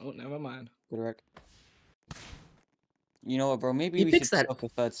 yes, Oh, never mind. good rec. You know what, bro? Maybe He we picks should that- stop the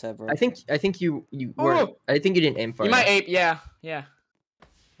third set, bro. I think you were. Oh! I think you didn't aim for You it. might ape. Yeah. Yeah.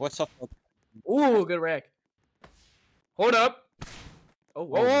 What's up? Ooh, good wreck. Hold up.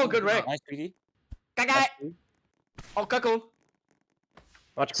 Oh, good wreck. Nice, Piggy. Gaga. Oh, cuckle.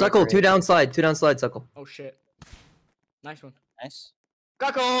 Watch Suckle, quick, 2 down slide, Suckle. Oh shit. Nice one. Nice.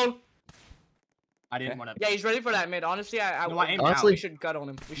 Cuckle. I didn't Okay. want to. Yeah, he's ready for that mid. Honestly, No, I aimed Honestly- we should cut on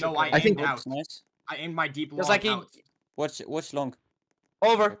him. We should No, cut I him. I think- aimed out. Nice. I aimed my deep long Just like he- out. What's long?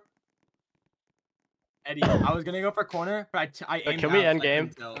 Over. Eddie, I was gonna go for corner, but I aimed Can we out, end so I couldn't game?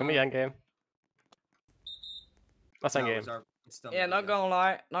 tell. Can we end game? Let's end No, game. it's still Yeah, really not good. gonna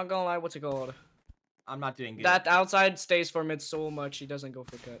lie. Not gonna lie. What's it called? I'm not doing good. That outside stays for mid so much. He doesn't go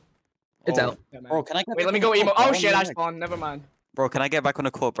for cut. It's Oh, out. Yeah, man. Bro, can I get Wait, back let me on go the emo. court, bro? Oh want shit, my I Rex. spawned. Never mind. Bro, can I get back on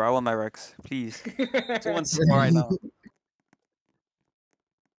the court, bro? I want my Rex, please. Someone score right now.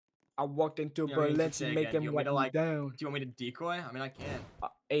 I walked into Yeah, we need to Berlin say to make again, him you want me to, whack me like- down. Do you want me to decoy? I mean, I can.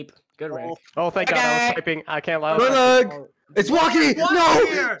 Ape. Good rank. Oh, thank God, I Okay. was typing. I can't lie. Good luck. It's Walkie. Walkie No.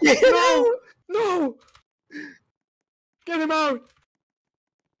 here! No. No! Get him out!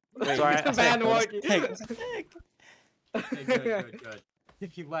 Wait, Sorry, it's Ban bro. Walkie. It's Okay, good.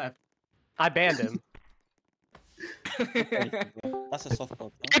 If he left. I banned him. That's a soft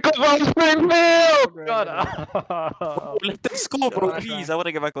call. Because I'm Springfield! God. Let them score, bro. No, that's Please, fine. I want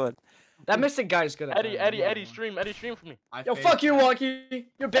to get back on. That mystic guy is good at that. Eddie, stream for me. Yo, fuck you, Walkie.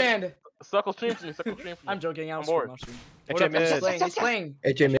 You're banned. Suckle stream for me. Suckle stream for me. I'm joking. I'm I'll bored. stream. HJ Hold up, mid. he's playing. He's playing.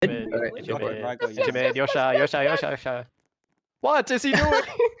 HJ mid. Mid. All right. HJ go for it. mid. Right, go, HJ mid. Yosha. What is he doing?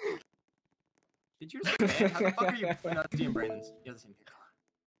 Did you just ban? How the fuck are you not seeing Brandon's? He doesn't see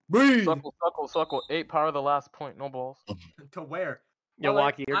Breathe. Suckle. 8 power the last point. No balls. To where? Yo, Well,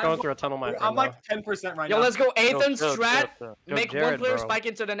 Walkie, you're I'm- going through a tunnel, my friend. I'm like 10% right Yo, now. let's go. Ethan Chill, strat. chill. Yo, Make Jared, one player bro. spike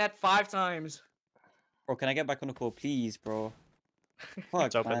into the net 5 times. Bro, can I get back on the court, please, bro? Fuck,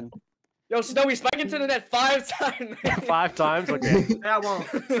 It's open. man. Yo, Snowy, spike into the net 5 times. 5 times? Okay. Say I won't.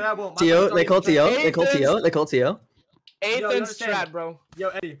 Say I won't. My T.O. percent's They call already T.O. in the They call T.O. They call T.O. Ethan understand. strat, bro. Yo,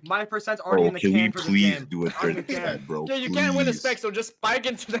 Eddie, my percent's already Bro, in the can can we for this please game. do a Already third in the can. set, bro? Yeah, you can't win the Please. spec, so just spike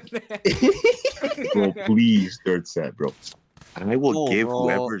into the net. Bro, please, third set, bro. I will No, give bro.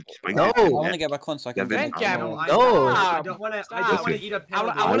 whoever. No. I want to get back on so I can Kevin, get Thank back you. on. No. I don't want to. I don't want to eat a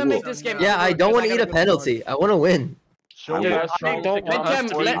penalty. I want to I make will- this game. Yeah, I don't want to eat a penalty. I want to win. Show I me will- that I shot. don't want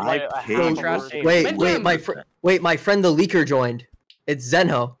us to win let- like I hate trash those. games. Wait, my friend the leaker joined. It's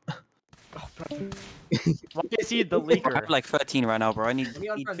Zenho. Walkie, is he the I leaker? have like 13 right now, bro. I need, Let me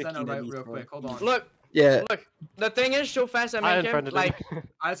need unfriend 15 Zeno at right least, real bro. quick. Hold on. Look, Yeah. look. The thing is, so fast I I make him, unfriended like, him.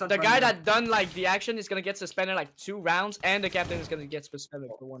 I just the unfriended guy him. that done, like, the action is gonna get suspended, like, 2 rounds, and the captain is gonna get suspended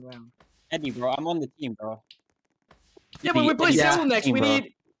for 1 round. Eddie, bro, I'm on the team, bro. Yeah, but we play Yeah. Seoul next. We Bro.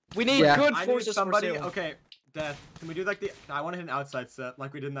 need Yeah. good I need forces for somebody. Seoul. Okay, Death. Can we do like the? I want to hit an outside set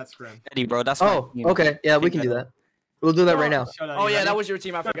like we did in that scrim. Eddie, bro, that's my Oh, team. okay. Yeah, we can do that. We'll do that right now. Shut up, Oh you yeah, ready? that was your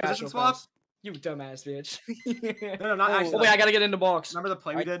team. I Yo, forgot. position so swap? fast. You dumbass bitch. No, not actually. Oh wait, I gotta get in the box. Remember the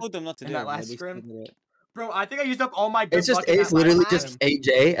play we I did told them not to in do that it, but last they still scrim? did it. Bro, I think I used up all my good It's just luck in it's that last literally scrim. just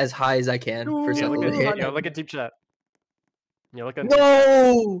AJ as high as I can for Yeah, Suckle look to at hit. yo, look at deep chat. Yeah, look at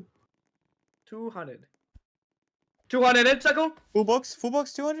No. 200. 200 in Suckle? Full box,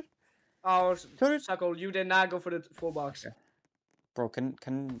 200. Oh, 200. Suckle, you did not go for the full box. Bro, can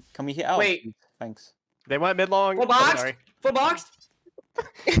we hit out? Wait. please? Thanks. They went mid long. Full Oh, box? sorry. Full box?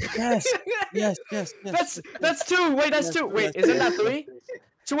 Yes, yes, yes, yes. That's two. Wait, that's Yes, two. Wait, yes, isn't yes, that yes, three?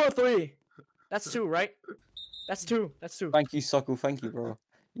 2 or 3? That's two, right? That's two. That's two. Thank you, Sokku. Thank you, bro.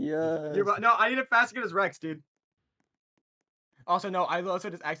 Yeah. No, I need it fast as Rex, dude. Also, no, I also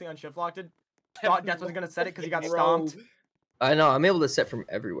just accidentally unshift locked it. Thought Death wasn't gonna set it because he got stomped. I know. I'm able to set from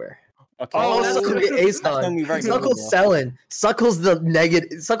everywhere. Okay. Oh, that's Suckle good. get ace That's gonna be on. very good, Suckle's bro. selling. Suckle's the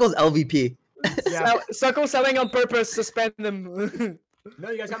negative. Suckle's LVP. Yeah. Suckle selling on purpose. Suspend them.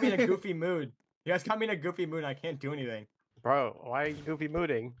 No, you guys got me in a goofy mood. You guys got me in a goofy mood and I can't do anything. Bro, why are you goofy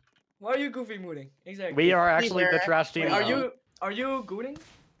mooting? Why are you goofy mooting? Exactly. We are actually the trash team. Wait, now. are you gooning?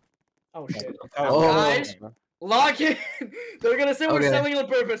 Oh shit. Oh. Guys, lock in. They're gonna say we're Okay. selling on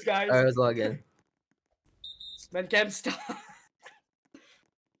purpose, guys. Alright, let's log in. Man, can't stop.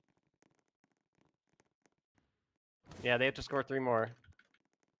 Yeah, they have to score 3 more.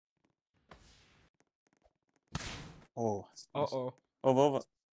 Oh. Uh-oh. Over.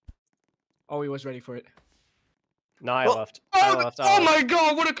 Oh, he was ready for it. No, I Oh. left. I left. I Oh left. my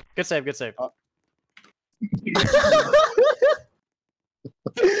god, what a... Good save. Good save.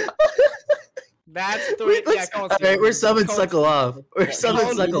 That's three. Yeah, call it. Alright, we're subbing Suckle off. We're He's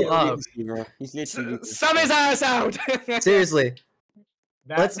subbing Suckle off. bro. He's literally. Sub his ass out. Seriously.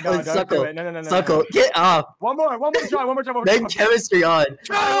 Let's let's don't Suckle. do it. No. Suckle, get off. One more try. Then chemistry on.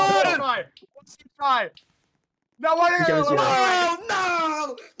 Try. No, what Chemistry on. Oh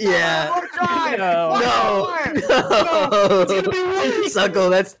no! Yeah. One more try. No. One more. It's gonna be worse. Suckle,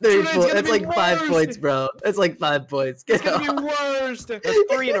 that's 3 Dude, it's points. gonna That's be like 5 worse. points, bro. That's like 5 points. It's Get gonna be off. worse. That's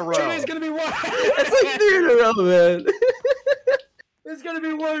 3 in a row. It's gonna be worse. That's like 3 in a row, man. It's gonna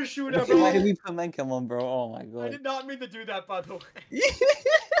be worse, shooter, Okay, why did bro. we put Menkem on, bro? Oh my I god. did not mean to do that, by the way.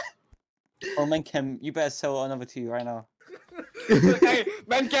 Oh, Menkem, you better sell another 2 right now. Hey,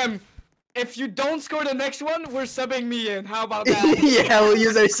 Benkem, if you don't score the next one, we're subbing me in. How about that? Yeah, we'll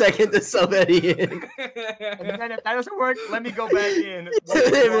use our second to sub Eddie in. And then if that doesn't work, let me go back in. If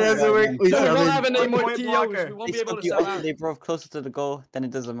it doesn't work, we No, we sub don't in. have any more Point TOs. blocker. We won't They be able to you sell out. they bro closer to the goal, then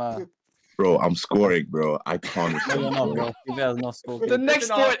it doesn't matter. Bro, I'm scoring, bro. I promise. No, you, you're not, bro. You better not score. The Good. next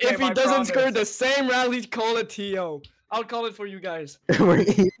an off sport, if game, he I doesn't score promise. the same rally, call it TO. I'll call it for you guys. Wait.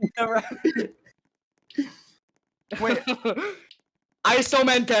 ISO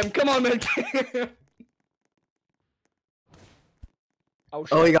Mencam, come on Mencam. Oh,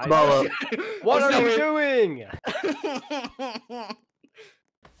 Oh, he got I- ball up. What Oh, are you sorry. doing?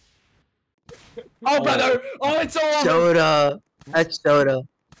 Oh, brother. Oh, it's so over. Shoda. That's Shoda.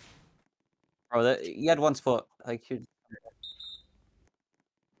 Bro, he had 1 spot. Like, you...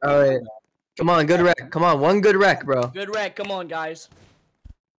 Alright. Come on, good rec. Come on, one good rec, bro. Good wreck. Come on, guys.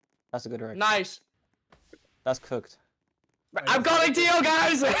 That's a good rec. Nice. That's cooked. I'm calling TO,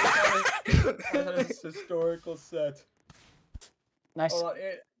 guys. That is historical set. Nice. Hold on,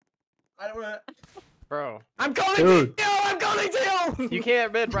 I don't wanna. Bro, I'm calling Dude. TO. I'm calling TO. you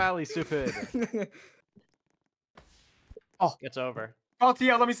can't mid rally, stupid. Oh. It's over. Call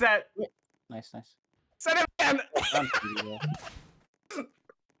TL, let me set. Nice. Send him again. Done for you, bro.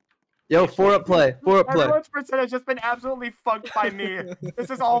 Yo, 4 up play. 4 up play. Everyone's percent has just been absolutely fucked by me. This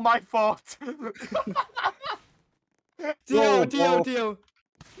is all my fault. TO, Bro, TO, TO.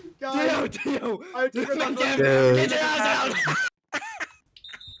 Guys, TO. I took it on Mencam, Dude. get your ass out.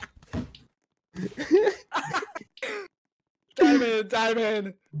 Time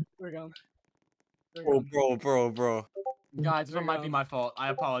in. We're gone. Bro. Guys, this one might be my fault. I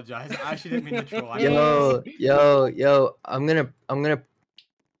apologize. I actually didn't mean to troll. I Yo. I'm gonna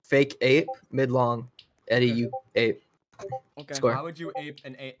fake ape mid long. Eddie, you ape. Okay. Score. Why would you ape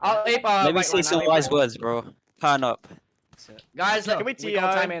an ape? I'll ape. Let me right say one, some I'll ape wise right one. words, bro. Turn up. Guys, look, Can we we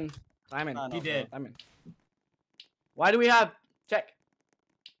call TI? time in. Time in. No, no, He did. Time in. Why do we have check?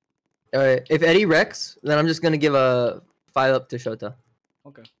 Alright, if Eddie wrecks, then I'm just gonna give a 5 up to Shota.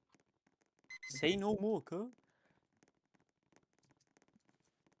 Okay. Say no more, cuz.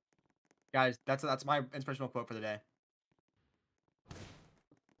 Guys, that's my inspirational quote for the day.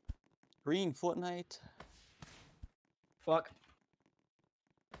 Green Fortnite. Fuck.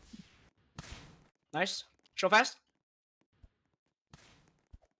 Nice. Show fast.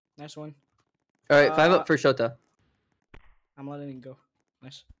 Nice one. Alright, 5 up for Shota. I'm letting it go.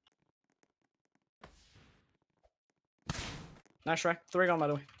 Nice. Nice try. 3 gone, by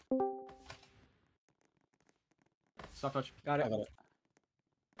the way. Soft touch. Got it. I got it.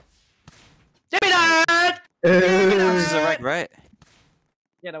 Give me that! This is a reg, right?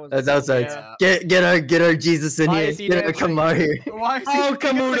 Yeah, that was. That's outside. Yeah. Get our Jesus in Why here. is he Get our dancing? Kamar here. Why is Oh, he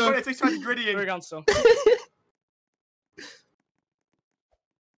Kamuda. It's like so much 3 grittying. gone still.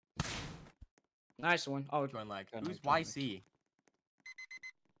 Nice one. Oh, Join lag. Join Who's lag, join YC?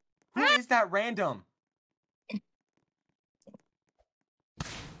 Who is that random?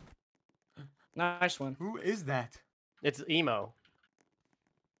 nice one. Who is that? It's emo.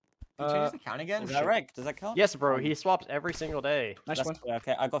 Did he change his account again? Is that reg? Does that count? Yes, bro. He swaps every single day. Nice That's, one. yeah,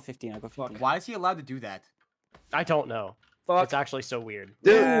 okay, I got 15. I got 15. Why is he allowed to do that? I don't know. Fuck. It's actually so weird.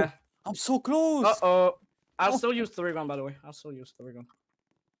 Dude. Yeah. I'm so close. Uh-oh. I'll Oh. still use 3 gun, by the way. I'll still use 3 gun.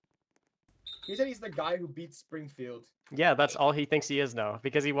 He said he's the guy who beat Springfield. Yeah, that's all he thinks he is now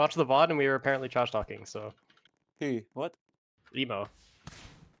because he watched the VOD and we were apparently trash talking. So Who? What? emo.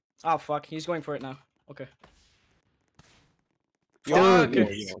 Oh, fuck. He's going for it now. Okay. Dude,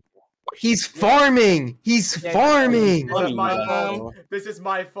 Okay. he's farming. He's Yeah, farming. This is my Um, fault. This is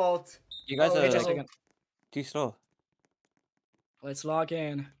my fault. You guys Wait are just a second. too slow. Let's log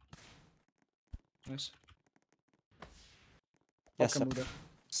in. Nice. Yes, sir. Kamuda.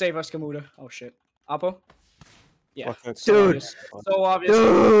 Save us, Kamuda. Oh, shit. Apo? Yeah. Okay, Dude. So obvious.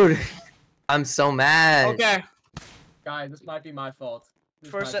 Dude, I'm so mad. Okay. Guys, this might be my fault.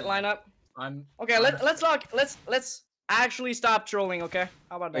 First set lineup. I'm Okay, let's log. Let's actually stop trolling. Okay.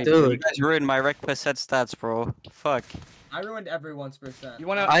 How about that? Wait, Dude. you guys ruined my rec per set stats, bro. Fuck. I ruined everyone's percent. You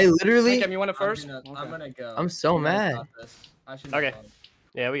wanna? I literally, Cam, you wanna first? I'm Okay. gonna go. I'm so You guys mad. got this. I should Okay.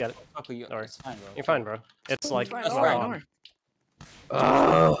 Yeah, we got it. Fuck you. Alright. It's fine, bro. You're fine, bro. It's like Fine, That's don't worry, right. don't worry.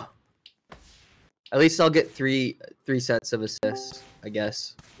 Ugh. At least I'll get three sets of assists, I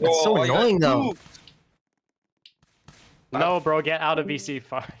guess. That's so annoying though. no, bro. Get out of VC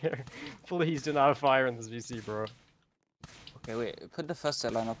fire. Please do not have fire in this VC, bro. Okay, wait. Put the first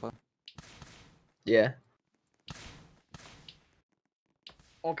set line up. Yeah.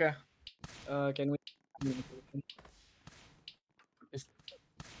 Okay. Can we?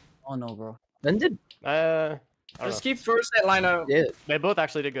 Oh no, bro. Then did I don't Just know. keep first set lineup. yeah. They both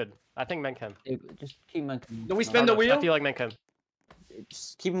actually did good. I think men can. Just keep him on. Do we I spin don't the know. I wheel? feel like men can.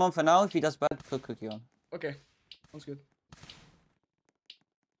 Just keep him on for now. If he does bad, put cookie on. Okay. Sounds good.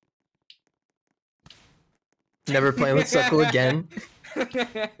 Never playing with Suckle again.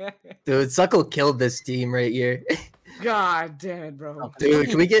 Dude, Suckle killed this team right here. God damn it, bro. Dude,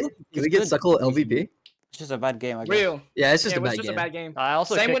 can we get good. Suckle LVP? It's just a bad game, I guess. Real. Yeah, it's just Yeah, a it was bad just game. a bad game. I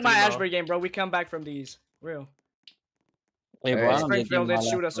also Same with kicked my emo. Ashbury game, bro. We come back from these. Real. Wait, bro, Alright. I don't get Springfield, game let's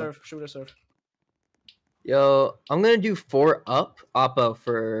my shoot a left, bro. serve. Shoot a serve. Yo, I'm gonna do 4 up Oppo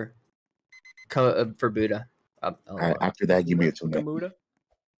for Buddha. Alright, after that, give me a 2 net. Kamuda.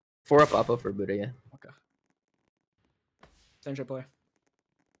 4 up Oppo for Buddha, yeah. Central player.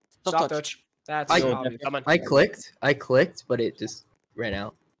 Stop Soft touch. touch. That's I- obvious. Come on. I clicked, but it just ran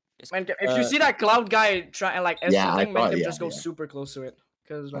out. Man, if you see that cloud guy try and like S Yeah, I something, make thought- him yeah, just go yeah. super close to it.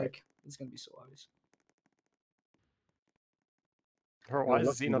 Because Right. like it's gonna be so obvious. Bro, why is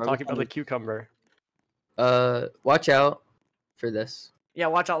look, Zeno bro, talking about the look. cucumber? Watch out for this. Yeah,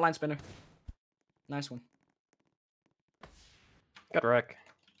 watch out line spinner. Nice one. Good wreck.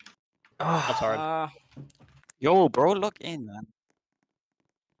 That's hard. Yo, bro, look in, man.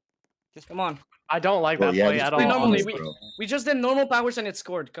 Just Come on. I don't like Bro, that yeah, play just at play all. normally honest, we- bro. We just did normal powers and it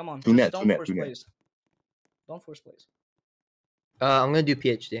scored. Come on. Two net, Just don't two net, force two net. plays. Don't force plays. I'm gonna do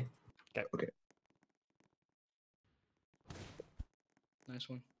PhD. Nice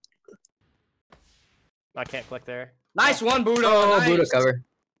one. I can't click there. Nice one, Buddha. Oh, nice. Buddha cover.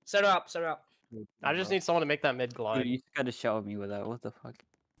 Set her up. Set her up. I just need someone to make that mid Dude, glide. you just gotta shout at me with that. What the fuck?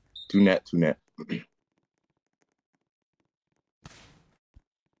 2 net, 2 net.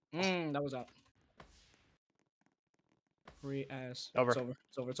 That was out. Free ass. Over. It's over.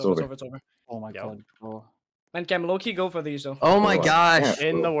 It's over. It's It's over. It's over. over. It's over. Oh my Yo. god, bro. Man, Cam, low key go for these though. Oh my Bro, I gosh. can't,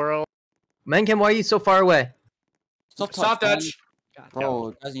 In bro. the world. Mencam, why are you so far away? Stop Soft man. touch. God. Bro,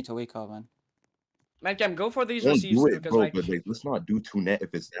 you guys need to wake up, man. Man, Cam, go for these Don't receives do it, because bro, like but like, let's not do 2 net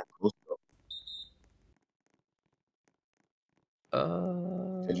if it's that close, bro.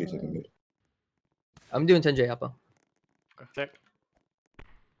 Tenji taking mid. I'm doing 10J Oppo. Sick.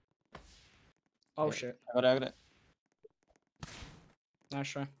 oh Yeah. shit. I got it. Nice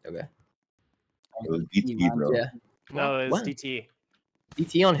try. Okay. It was DT, bro. Yeah. No, it's What? DT.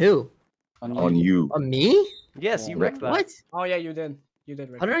 DT on who? On you. On me? Yes, you Yeah. wrecked that. What? Oh yeah, you did. You did.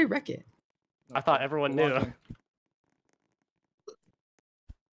 How did I wreck it? I thought everyone Lock knew. in.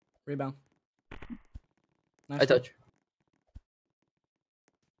 Rebound. Nice I one. touch.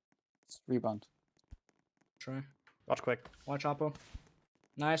 Rebound. Try. Watch quick. Watch Oppo.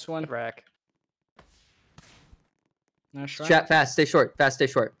 Nice one. Good rack. Nice try. Chat fast. Stay short. Fast. Stay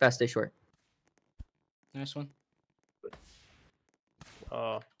short. Fast. Stay short. Nice one.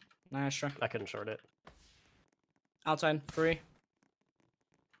 Oh, Nice try. I couldn't short it. Outside. Free.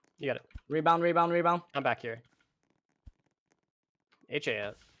 You got it. Rebound. Rebound. Rebound. I'm back here. HA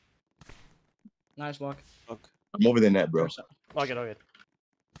it. Nice block. Look. I'm over the net, bro. I'll get it.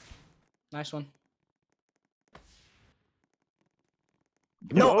 Nice one.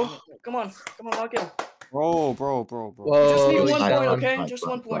 No. Come on. Come on, lock in. Bro. Just need Whoa. one Slide point, down, okay? slide, Just slide,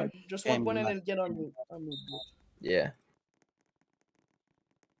 one point. slide. Just one Damn, point and you then get on move. Yeah.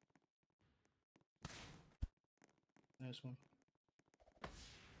 Nice one.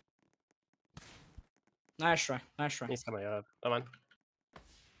 Nice try. Nice try. He's coming up. Come on.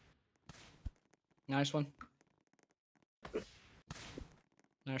 Nice one.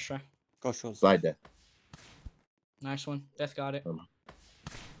 Nice try. Go short. Slide there. Nice one. Death got it. Um.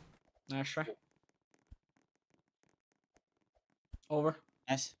 Nice try. Over.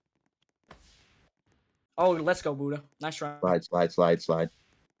 Nice. Oh, let's go, Buddha. Nice try. Slide.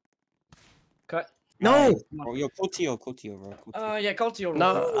 Cut. No. Bro, yo, Coutinho, bro. Coutinho. Yeah, Cultio.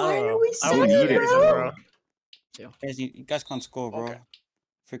 No, Why I are don't know. we I would saying need that, it, bro. Guys, you guys can't score, bro. Okay.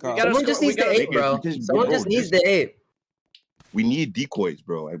 Figure We out. gotta Someone score- just we needs the gotta- 8, bro. Just- Someone bro, just needs just- the 8. We need decoys,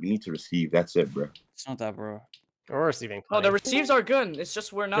 bro. And we need to receive. That's it, bro. It's not that, bro. We're receiving. No, the plenty. receives are good. It's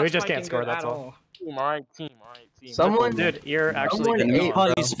just we're not We just can't spiking score, good that's at all. Team, alright, team, alright, team. Someone- Dude, you're actually Someone getting ate, on. bro.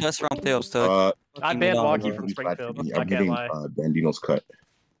 Can't use first round playoffs, Turk. Uh, I'd ban Milan, Walkie bro. from I'm Springfield. I getting can't lie. Bandino's cut.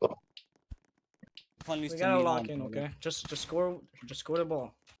 Can't lose We to gotta Milan, lock in, bro. okay? Just score the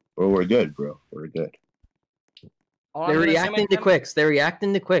ball. Bro, we're good, bro. We're good. All They're I'm gonna say, reacting to man- quicks. They're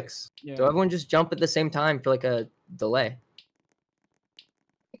reacting to quicks. Yeah. So everyone just jump at the same time for like a delay.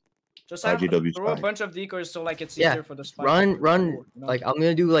 Just have, IGW throw a spike. bunch of decoys so like it's Yeah, easier for the spike. Run. to score, you know? Like I'm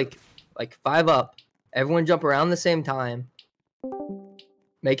gonna do like 5 up. Everyone jump around the same time.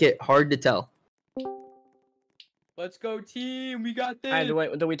 Make it hard to tell. Let's go, team. We got this.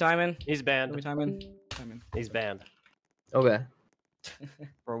 Alright, do we time in? He's Do banned. we time in? Time in. He's banned. Okay.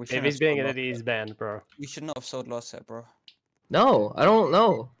 Bro, we If shouldn't he's have being sold an idiot, he's banned, bro. We should not have sold last set, bro. No, I don't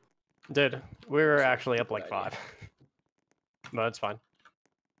know. Dude, we were actually up like 5. But it's fine.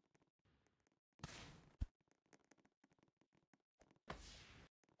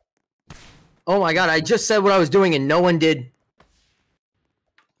 Oh my god, I just said what I was doing and no one did.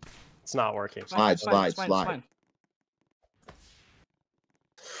 It's not working. It's fine, it's fine, it's Slide. fine.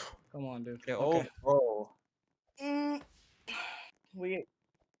 Come on, dude. Yeah, Okay. bro. We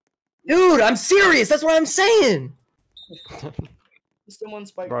Dude, I'm serious. That's what I'm saying. someone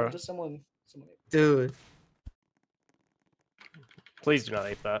spike. Bro. Just someone. Dude. Please do not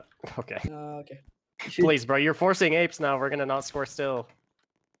ape that. Okay. Okay. you should- Please, bro. You're forcing apes now. We're gonna not score still.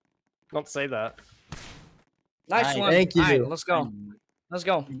 Don't say that. Nice Nice. one. Thank you. Alright, let's go. Let's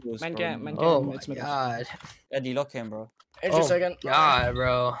go. Egos, Man bro. can't. Man Oh can't. my It's middle. god. Eddie, lock in, bro. It's just Oh a second. god,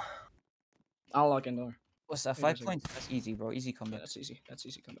 bro. I'll lock in door. What's that? Wait a 5 second. points? That's easy, bro. Easy Yeah, comeback. that's easy. That's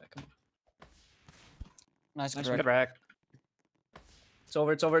easy. Come back. Come on. Nice, Nice correct. Good rack. It's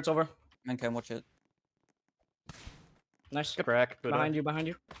over. It's over. It's over. Man can watch it. Nice. Good rack. Buddha. Behind you. Behind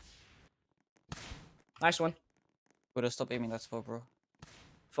you. Nice one. Would have stopped aiming that spot, bro.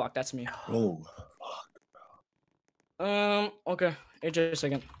 Fuck. That's me. Oh, Okay. AJ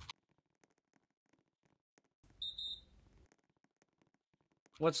second.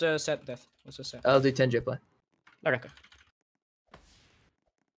 What's the set, Death? What's the set? I'll do 10 J play. Okay.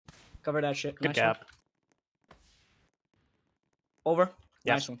 Cover that shit. Good Nice cap. One. Over.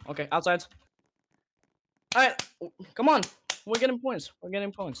 Yeah. Nice one. Okay. Outside. All right. Come on. We're getting points. We're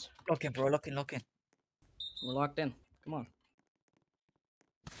getting points. Lock in, bro. Lock in, lock in. We're locked in. Come on.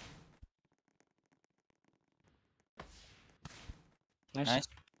 Nice. Nice.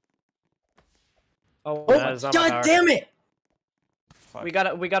 Oh, Oh, That is not my god power. damn it! Fuck. we gotta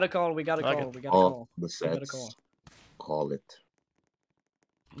call. We gotta call. We gotta Okay. call. the gotta sets. call. Call it.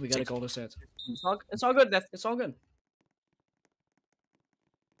 We gotta call the set. It's all good, Death. It's all good.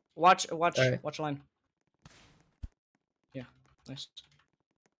 Watch Alright. watch line. Yeah, nice.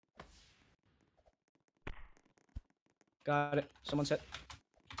 Got it. Someone said.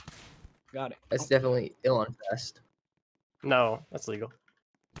 Got it. That's definitely ill on fast. No, that's legal.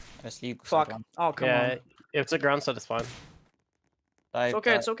 Let's leave. Fuck. Oh, come yeah, on. if it's a ground set, it's fine. It's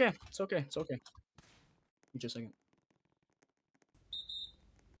okay. It's okay. It's okay. It's okay. Just a second.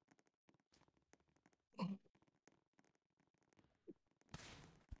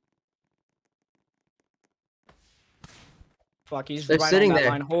 Fuck, he's They're right sitting on that there.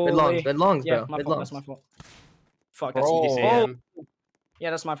 line. Mid Holy. longs, mid longs, Yeah, bro. my Mid fault. longs. That's my fault. Fuck, Bro, that's You see oh. him. Yeah,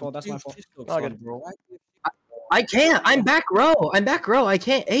 that's my fault. That's my fault. All good. Bro, why do you- I can't. I'm back row. I'm back row. I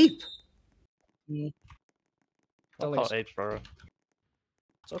can't ape. Don't Delays. call H, bro.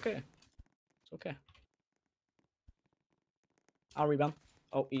 It's okay. It's okay. I'll rebound.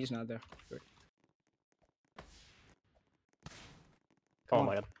 Oh, he's not there. Great. Come Oh on.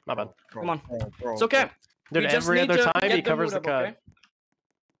 my god. My bad. Come on. Bro, It's okay. Dude, We just every need other to time get he covers mood the up, cut.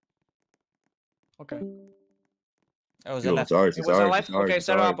 okay? Okay. That was Yo, a it's ours. It It's was our ours. life? It's ours. Okay, It's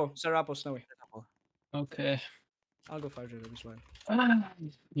set ours. up, set up, Snowy. Okay. I'll go 5J, that'll be fine.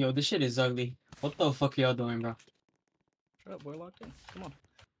 Yo, this shit is ugly. What the fuck y'all doing, bro? Shut up, boy, locked in. Come on.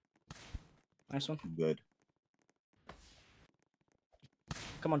 Nice one. Good.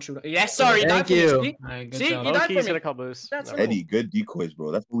 Come on, shooter. Yes, sorry, Thank dive for me. you. See? Alright, good See? job. You Low died key, for he's me. gonna call boost. That's No. it. Eddie, good decoys,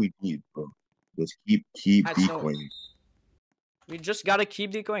 bro. That's what we need, bro. Just keep That's no- decoying, We just gotta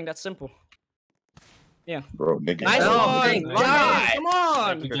keep decoying. That's simple. bro. Nigga. Nice Oh, one. thank God. God. Come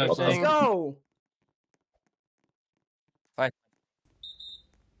on. Thank you Good for job, Let's saying. go.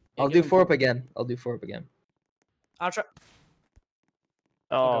 I'll give do him 4 up four. again. I'll do 4 up again. I'll try.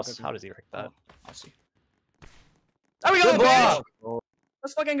 Oh, Okay, okay. how does he break that? I'll see. There we go, Good bitch. block.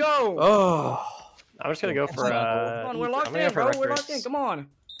 Let's fucking go. Oh. I'm just gonna go for Come on, we're locked I'm gonna in, go for bro. We're locked in. Rector's. Come on.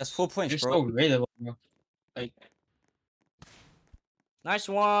 That's 4 points, You're bro. so relatable, bro. Like, Nice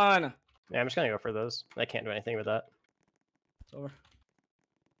one. Yeah, I'm just gonna go for those. I can't do anything with that. It's over.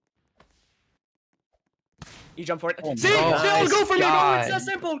 You jump for it. Oh, See? nice. They all go for me, bro. It's God. that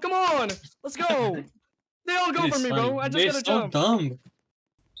simple. Come on. Let's go. They all go dude, for me, Sonny, bro. I just they're gotta so jump. dumb.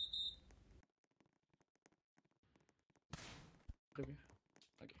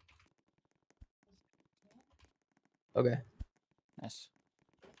 Okay. Nice.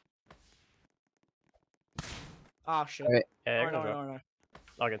 Ah, shit. Alright. Yeah, Oh, here no, comes no, up. no, no.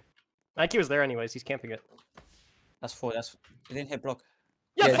 All good. IQ was there anyways. He's camping it. That's 4. That's. He didn't hit block.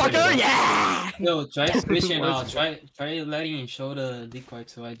 Yeah, Yeah, fucker. Yeah. Yo, try switching out. Try letting him show the decoy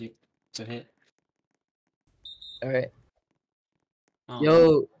to ID to hit. Alright. Oh.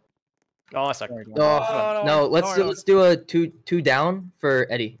 Yo. Oh, I suck. Oh, no, no. Let's no. let's do a two down for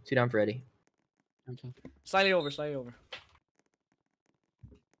Eddie. 2 down for Eddie. Okay. Slightly over, slightly over.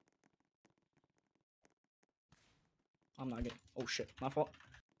 I'm not getting. Oh shit, my fault.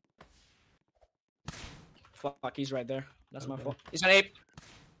 Fuck, he's right there. That's my Okay. fault. He's an ape.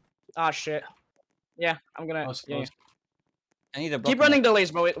 Ah shit. Yeah, I'm gonna. Close, Yeah, yeah. close. I need a block. Keep running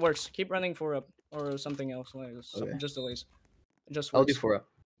delays, bro. It works. Keep running for up or something else. Like Okay. just delays. It just I'll works. do 4 up.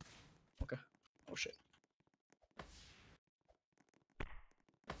 Oh shit.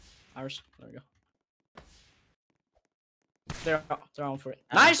 Iris, there we go. They're on for it.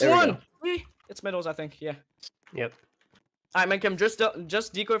 Nice there we one. go. Whee! It's middles, I think. Yeah. Yep. Alright, make him just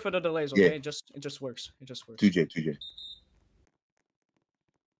decoy for the delays. Yeah. Okay, it just works. It just works. 2J.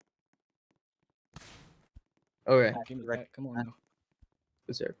 Okay. Give me that. Come on now.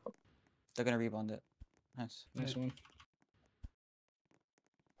 Who's there? They're gonna rebound it. Nice. Nice one.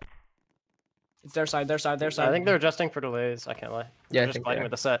 It's their side. I think they're adjusting for delays. I can't lie. Yeah, They're I just think fighting they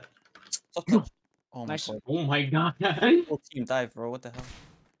with the set. Stop touch. Oh my Nice. god. Oh my god. Full team dive, bro. What the hell?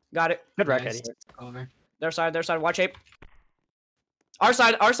 Got it. Good rack, Nice. Eddie. Over. Their side. Watch ape. Our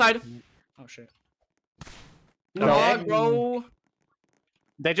side. Oh shit. No. Dog, bro.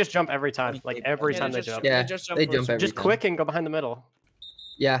 They just jump every time. Like every time they jump. Yeah, They just they jump first. every Just time. quick and go behind the middle.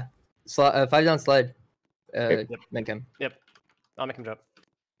 Yeah. 5 down slide. Make him. Yep. I'll make him jump.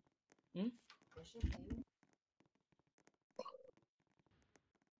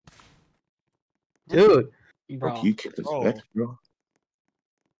 Dude. Bro, Bro. you kicked us Bro. back, bro.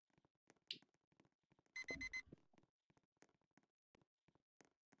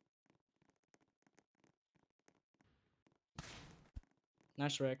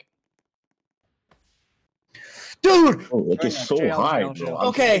 Nice wreck. Dude. Oh, like it's so Jail, high, jail, bro. jail.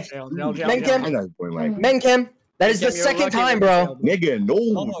 Okay. Jail, Make jail. him- I got going like, Menkem. That is the Menkem, you're second lucky time, with the bro. jail. nigga,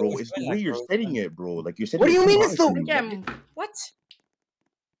 no, no, bro. it's It's the been way like, you're bro, setting it, bro. Like you're setting What do you it too mean high it's the- for me. Menkem, what?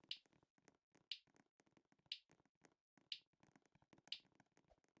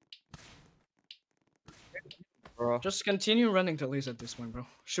 Bro. Just continue running delays at this point, bro.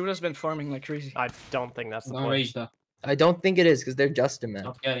 Shooter's been farming like crazy. I don't think that's the Don't play. rage though. I don't think it is because they're Justin, man.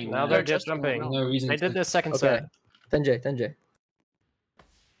 Stop getting Now mad. they're just just jumping. No reason They to. did this second Okay. set. 10J.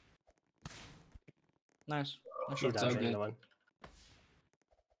 Nice. Nice He's shot. so not good. the one.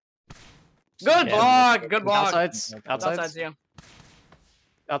 Good Yeah. block. Good block. Outsides. Outsides, Outsides. yeah.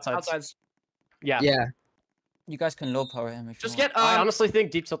 Outsides. Outsides. Yeah. Yeah. You guys can low power him if Just you get I honestly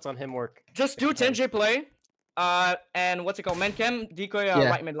think deep tilts on him work. just do 10J play. And what's it called? Menchem, decoy Yeah.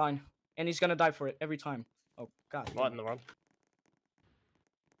 right mid line. And he's gonna die for it every time. Oh, God. What in the world?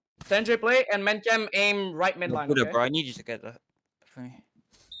 10J play and Menchem aim right mid line. Buddha, Okay? bro, I need you to get that for me.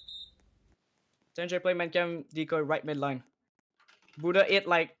 10J play, Menchem, decoy right mid line. Buddha it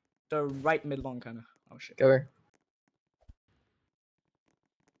like the right mid long kind of. Oh, shit. Cover.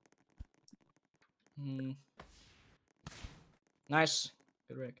 Hmm. Nice.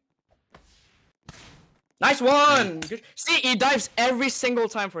 Good rig. Nice one! Good. See, he dives every single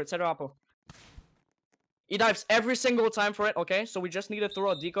time for it. Cedro Apple. He dives every single time for it, okay? So we just need to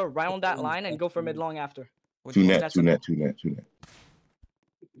throw a decoy around that line and go for mid long after. Two net, That's two a- net, two net, two net.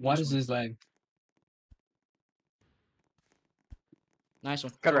 What is this like? Nice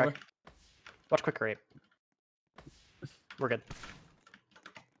one. Good Over. reg. Watch quick rate. We're good.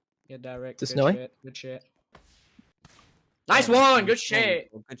 Yeah, direct. To Good Snowy? shit. Good shit. Nice one! Good shit!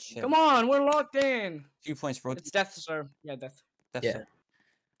 Good shit. Come on, we're locked in! 2 points, bro. It's death, sir. Yeah, death. That's Yeah.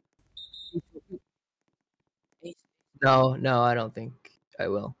 it. No, I don't think I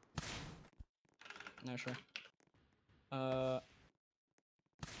will. Not sure. Got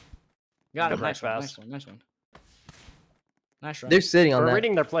Good it. Nice reg one. fast. Nice one. Nice one. Nice try. They're sitting on We're that.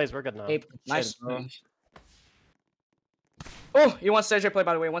 reading their plays. We're good now. Ape. Nice. Nice. Oh, he wants stage play,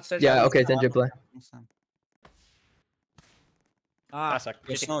 by the way. Wants stage Yeah, okay, 10J play. Ah. Nice sec.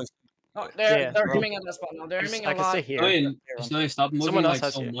 Good snow. Oh, they're Yeah, they're bro. aiming at that spot now. They're I aiming can a lot. stay here. Snowy, stop moving Someone else like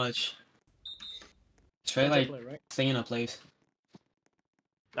has so you. much. Try Stage like play, right? stay in a place.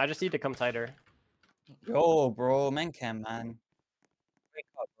 I just need to come tighter. Yo, bro, Menchem, man. Wake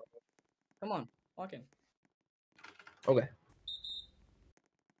up, bro. Come on, walk in. Okay.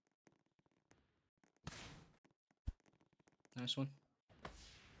 Nice one.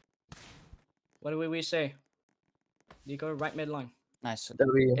 What do we say? Decoy right mid line. Nice.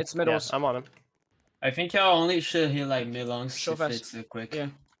 That'll be It's Yeah, middles. I'm on him. I think y'all only should hit like mid longs So if fast. it's quick. Yeah.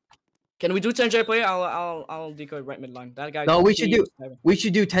 Can we do 10J play? I'll decoy right mid line. That guy. No, we should do- keeps diving. We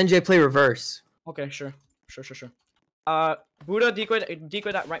should do 10J play reverse. Okay, sure. Buddha decoy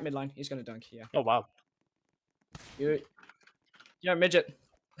that right mid line. He's gonna dunk. Yeah. Oh wow. You're a midget.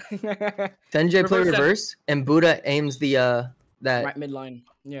 10J play Reverse that. reverse, and Buddha aims the that. Right mid line.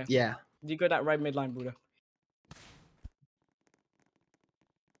 Yeah. Yeah. Decoy that right mid line, Buddha.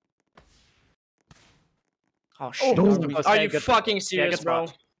 Oh shit! Oh, Are okay, you good. fucking Yeah, serious, good bro?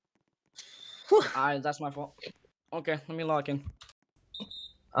 spot. That's my fault. Okay, let me lock in.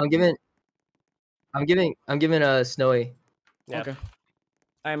 I'm giving a Snowy. Yeah. Okay.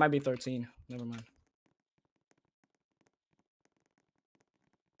 I might be 13. Never mind.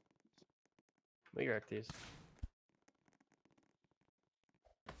 We wreck these.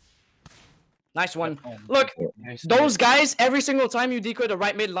 Nice one. Look, Nice. those guys, every single time you decoy the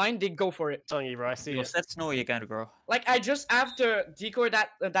right mid line, they go for it. Telling you, bro. I see Yo, it. set snowy again, bro. Like I just after decoy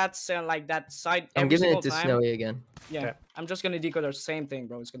that's like that side I'm every giving single it to time. Snowy again. Yeah, Okay. I'm just gonna decoy the same thing,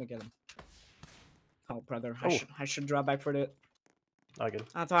 bro. It's gonna get him. Oh, brother, Oh. I should draw back for it. All good.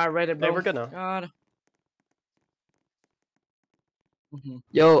 I thought I read it, bro. Hey, we're good now. God. Mhm.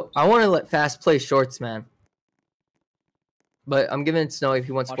 Yo, I want to let fast play shorts, man. But I'm giving it to Snowy if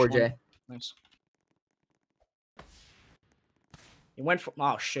he wants Watch 4J. one. Nice. He went for.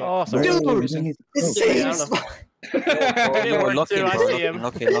 Oh shit. Oh, sorry. Dude, Bro, the Yeah, same I don't know. spot. It Yo, worked lucky, too, I bro. see him.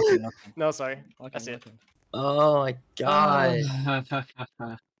 Lucky. No, sorry. Okay, I see it. okay. Oh my god.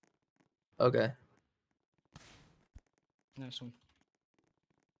 Ah. Okay. Nice one.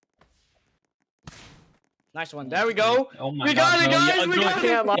 Nice one. There we go. Oh my We god, got it, bro. guys, Yeah, we dude, got it.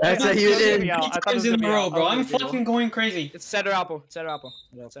 Can't lie. That's I how thought you this was gonna did. be out. I Eight thought times this was in a gonna be row, out. bro. I was I'm gonna giggle. fucking going crazy. It's Cedar Apple. Cedar Apple.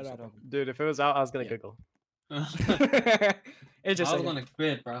 Cedar Apple. Dude, if it was out, I was gonna Yeah. giggle. I It just. was gonna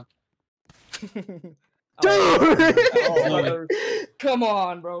quit, bro. Dude! Oh, come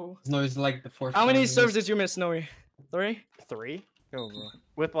on, bro. No, it's like the fourth. How many time serves did you miss, Snowy? 3? 3 Yo, bro.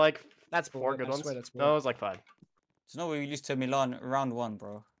 with like That's 4 bull. good I ones. swear that's No, it bull. was like 5. Snowy, we used to Milan round 1,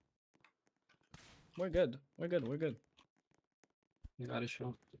 bro. We're good. We're good. We're good. You gotta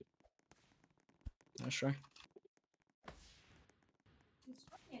show. Nice try.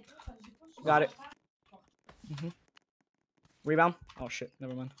 Got it. Rebound. Oh shit.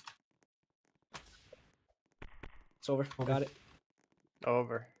 Never mind. It's over. Okay. Got it.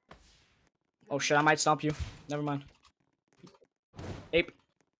 Over. Oh shit. I might stomp you. Never mind. Ape.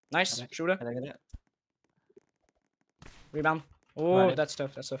 Nice. Got it. Shooter. Can I get it? Rebound. Oh, it. that's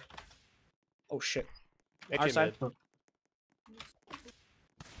tough. That's tough. Oh shit. Actually, side. mid.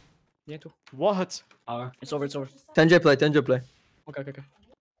 Yeah, too. What? Power. It's over. It's over. 10J play, 10J play. Okay. Okay. Okay.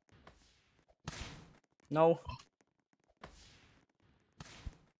 No.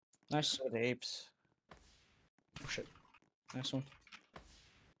 Nice. The apes. Nice one.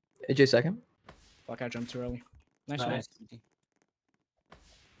 AJ second. Fuck, I jumped too early. Nice one. Nice.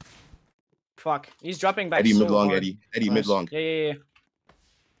 Fuck, he's dropping back Eddie so mid long, hard. Eddie mid long. Yeah.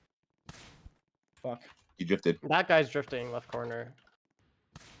 Fuck. He drifted. That guy's drifting left corner.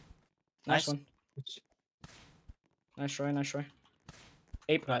 Nice Nice. one. Nice try.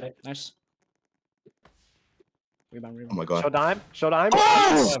 Ape. Got it. Nice. Rebound. Oh my god. Show dime.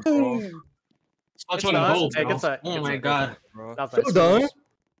 Oh! Such It's on not. goal, Hey, bro. good set, Oh good my set. god. Bro. That was So nice. done.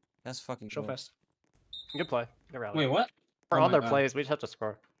 That's fucking Show good. fast. Good play. Good rally. Wait, what? We're Oh on my their God. plays. We just have to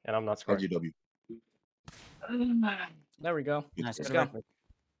score, and I'm not scoring. IGW. There we go. Nice. Let's Good go. record.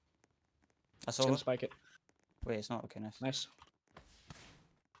 That's Just gonna all. spike it. Wait, it's not. Okay, nice. Nice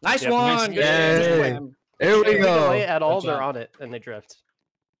Yep. one. Nice. Good Yay. jam. There we If we delay go. at all, Good they're job. on it, and they drift.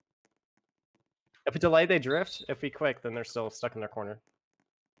 If we delay, they drift. If we quick, then they're still stuck in their corner.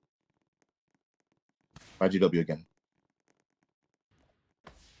 IGW again.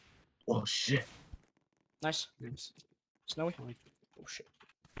 Oh shit. Nice. Nice. Snowy. Oh shit.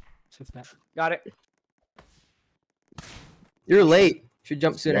 Six back. Got it. You're late. Should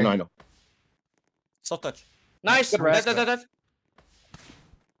jump Yeah, sooner. I know. Soft touch. Nice. Good rest. Nice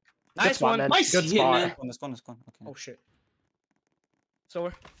Good spot, one. man. Nice Good hit, spot. man. It's gone. Okay. Oh nice. shit.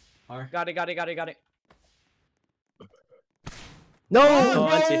 So R. got it. No. Oh,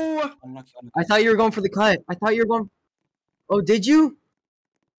 I see. No! Unlucky. I thought you were going for the cut. I thought you were going. Oh, did you?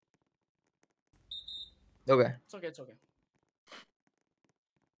 Okay. It's okay.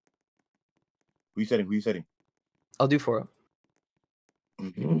 Who you setting? I'll do 4.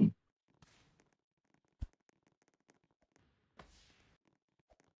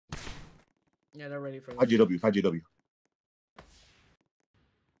 Yeah, they're ready for it. 5GW.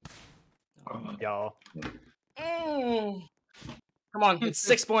 Yo. Come on, it's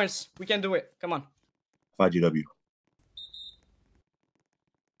 6 points. We can do it. Come on. 5GW.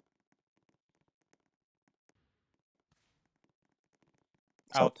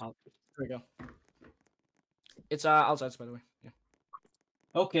 Out. There we go. It's outside, by the way. Yeah.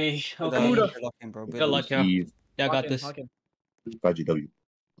 Okay. Good Okay. luck, bro. Good luck, yo. Yeah, I Lock got in, this. lock in. 5GW.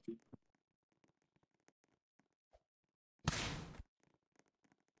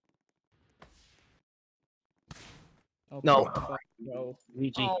 Oh, No. fuck, bro.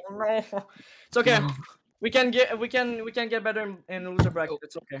 GG. Oh no. It's okay. We can get better in loser bracket.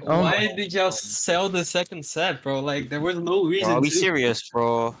 It's okay. Oh. Why did y'all sell the second set, bro? Like there was no reason. Bro, are we to. serious,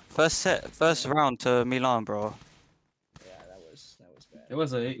 bro? First round to Milan, bro. Yeah, that was bad. It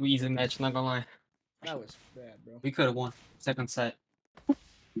was a easy match, not gonna lie. That was bad, bro. We could have won second set. God,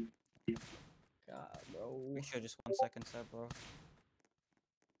 bro. We should just 1 second set, bro.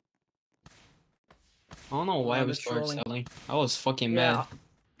 I don't know why Oh, we the started trolling. selling. I was fucking Yeah. mad.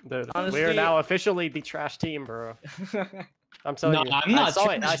 Dude, we Honestly- are now officially the trash team, bro. I'm telling No, you. I'm not I saw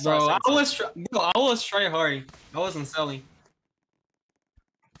it. I trash, saw bro. it. I was try hard. I wasn't selling.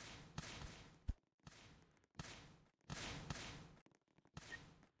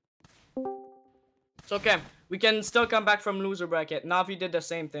 It's okay. We can still come back from loser bracket. Navi did the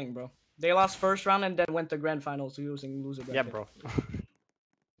same thing, bro. They lost first round and then went to grand finals using loser Yeah, bracket. bro.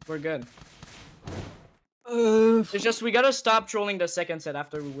 We're good. It's just we gotta stop trolling the second set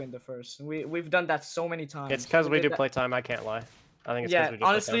after we win the first. We've done that so many times. It's because we did do that- playtime. I can't lie. I think it's because Yeah, we do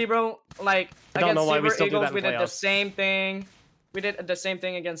honestly, bro, like I don't against know why we Silver still do Eagles, that in we did the playoffs. same thing. We did the same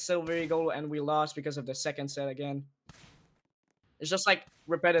thing against Silver Eagle, and we lost because of the second set again. It's just like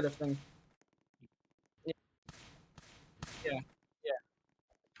repetitive thing.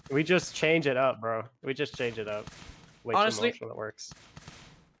 We just change it up, bro. We just change it up. Way Honestly- too much when it works.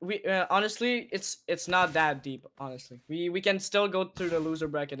 We honestly, it's not that deep. Honestly, we can still go through the loser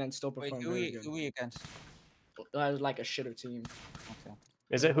bracket and still Wait, perform who very we good. who we against? Like a shitter team. Okay.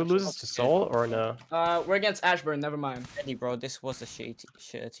 Is it who loses to Soul or no? We're against Ashburn. Never mind. Eddie, bro, this was a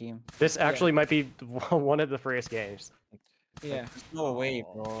shitter team. This actually might be one of the freest games. Yeah. There's no way,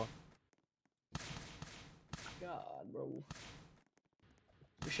 bro. God, bro.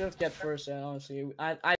 We should have get first. Honestly, I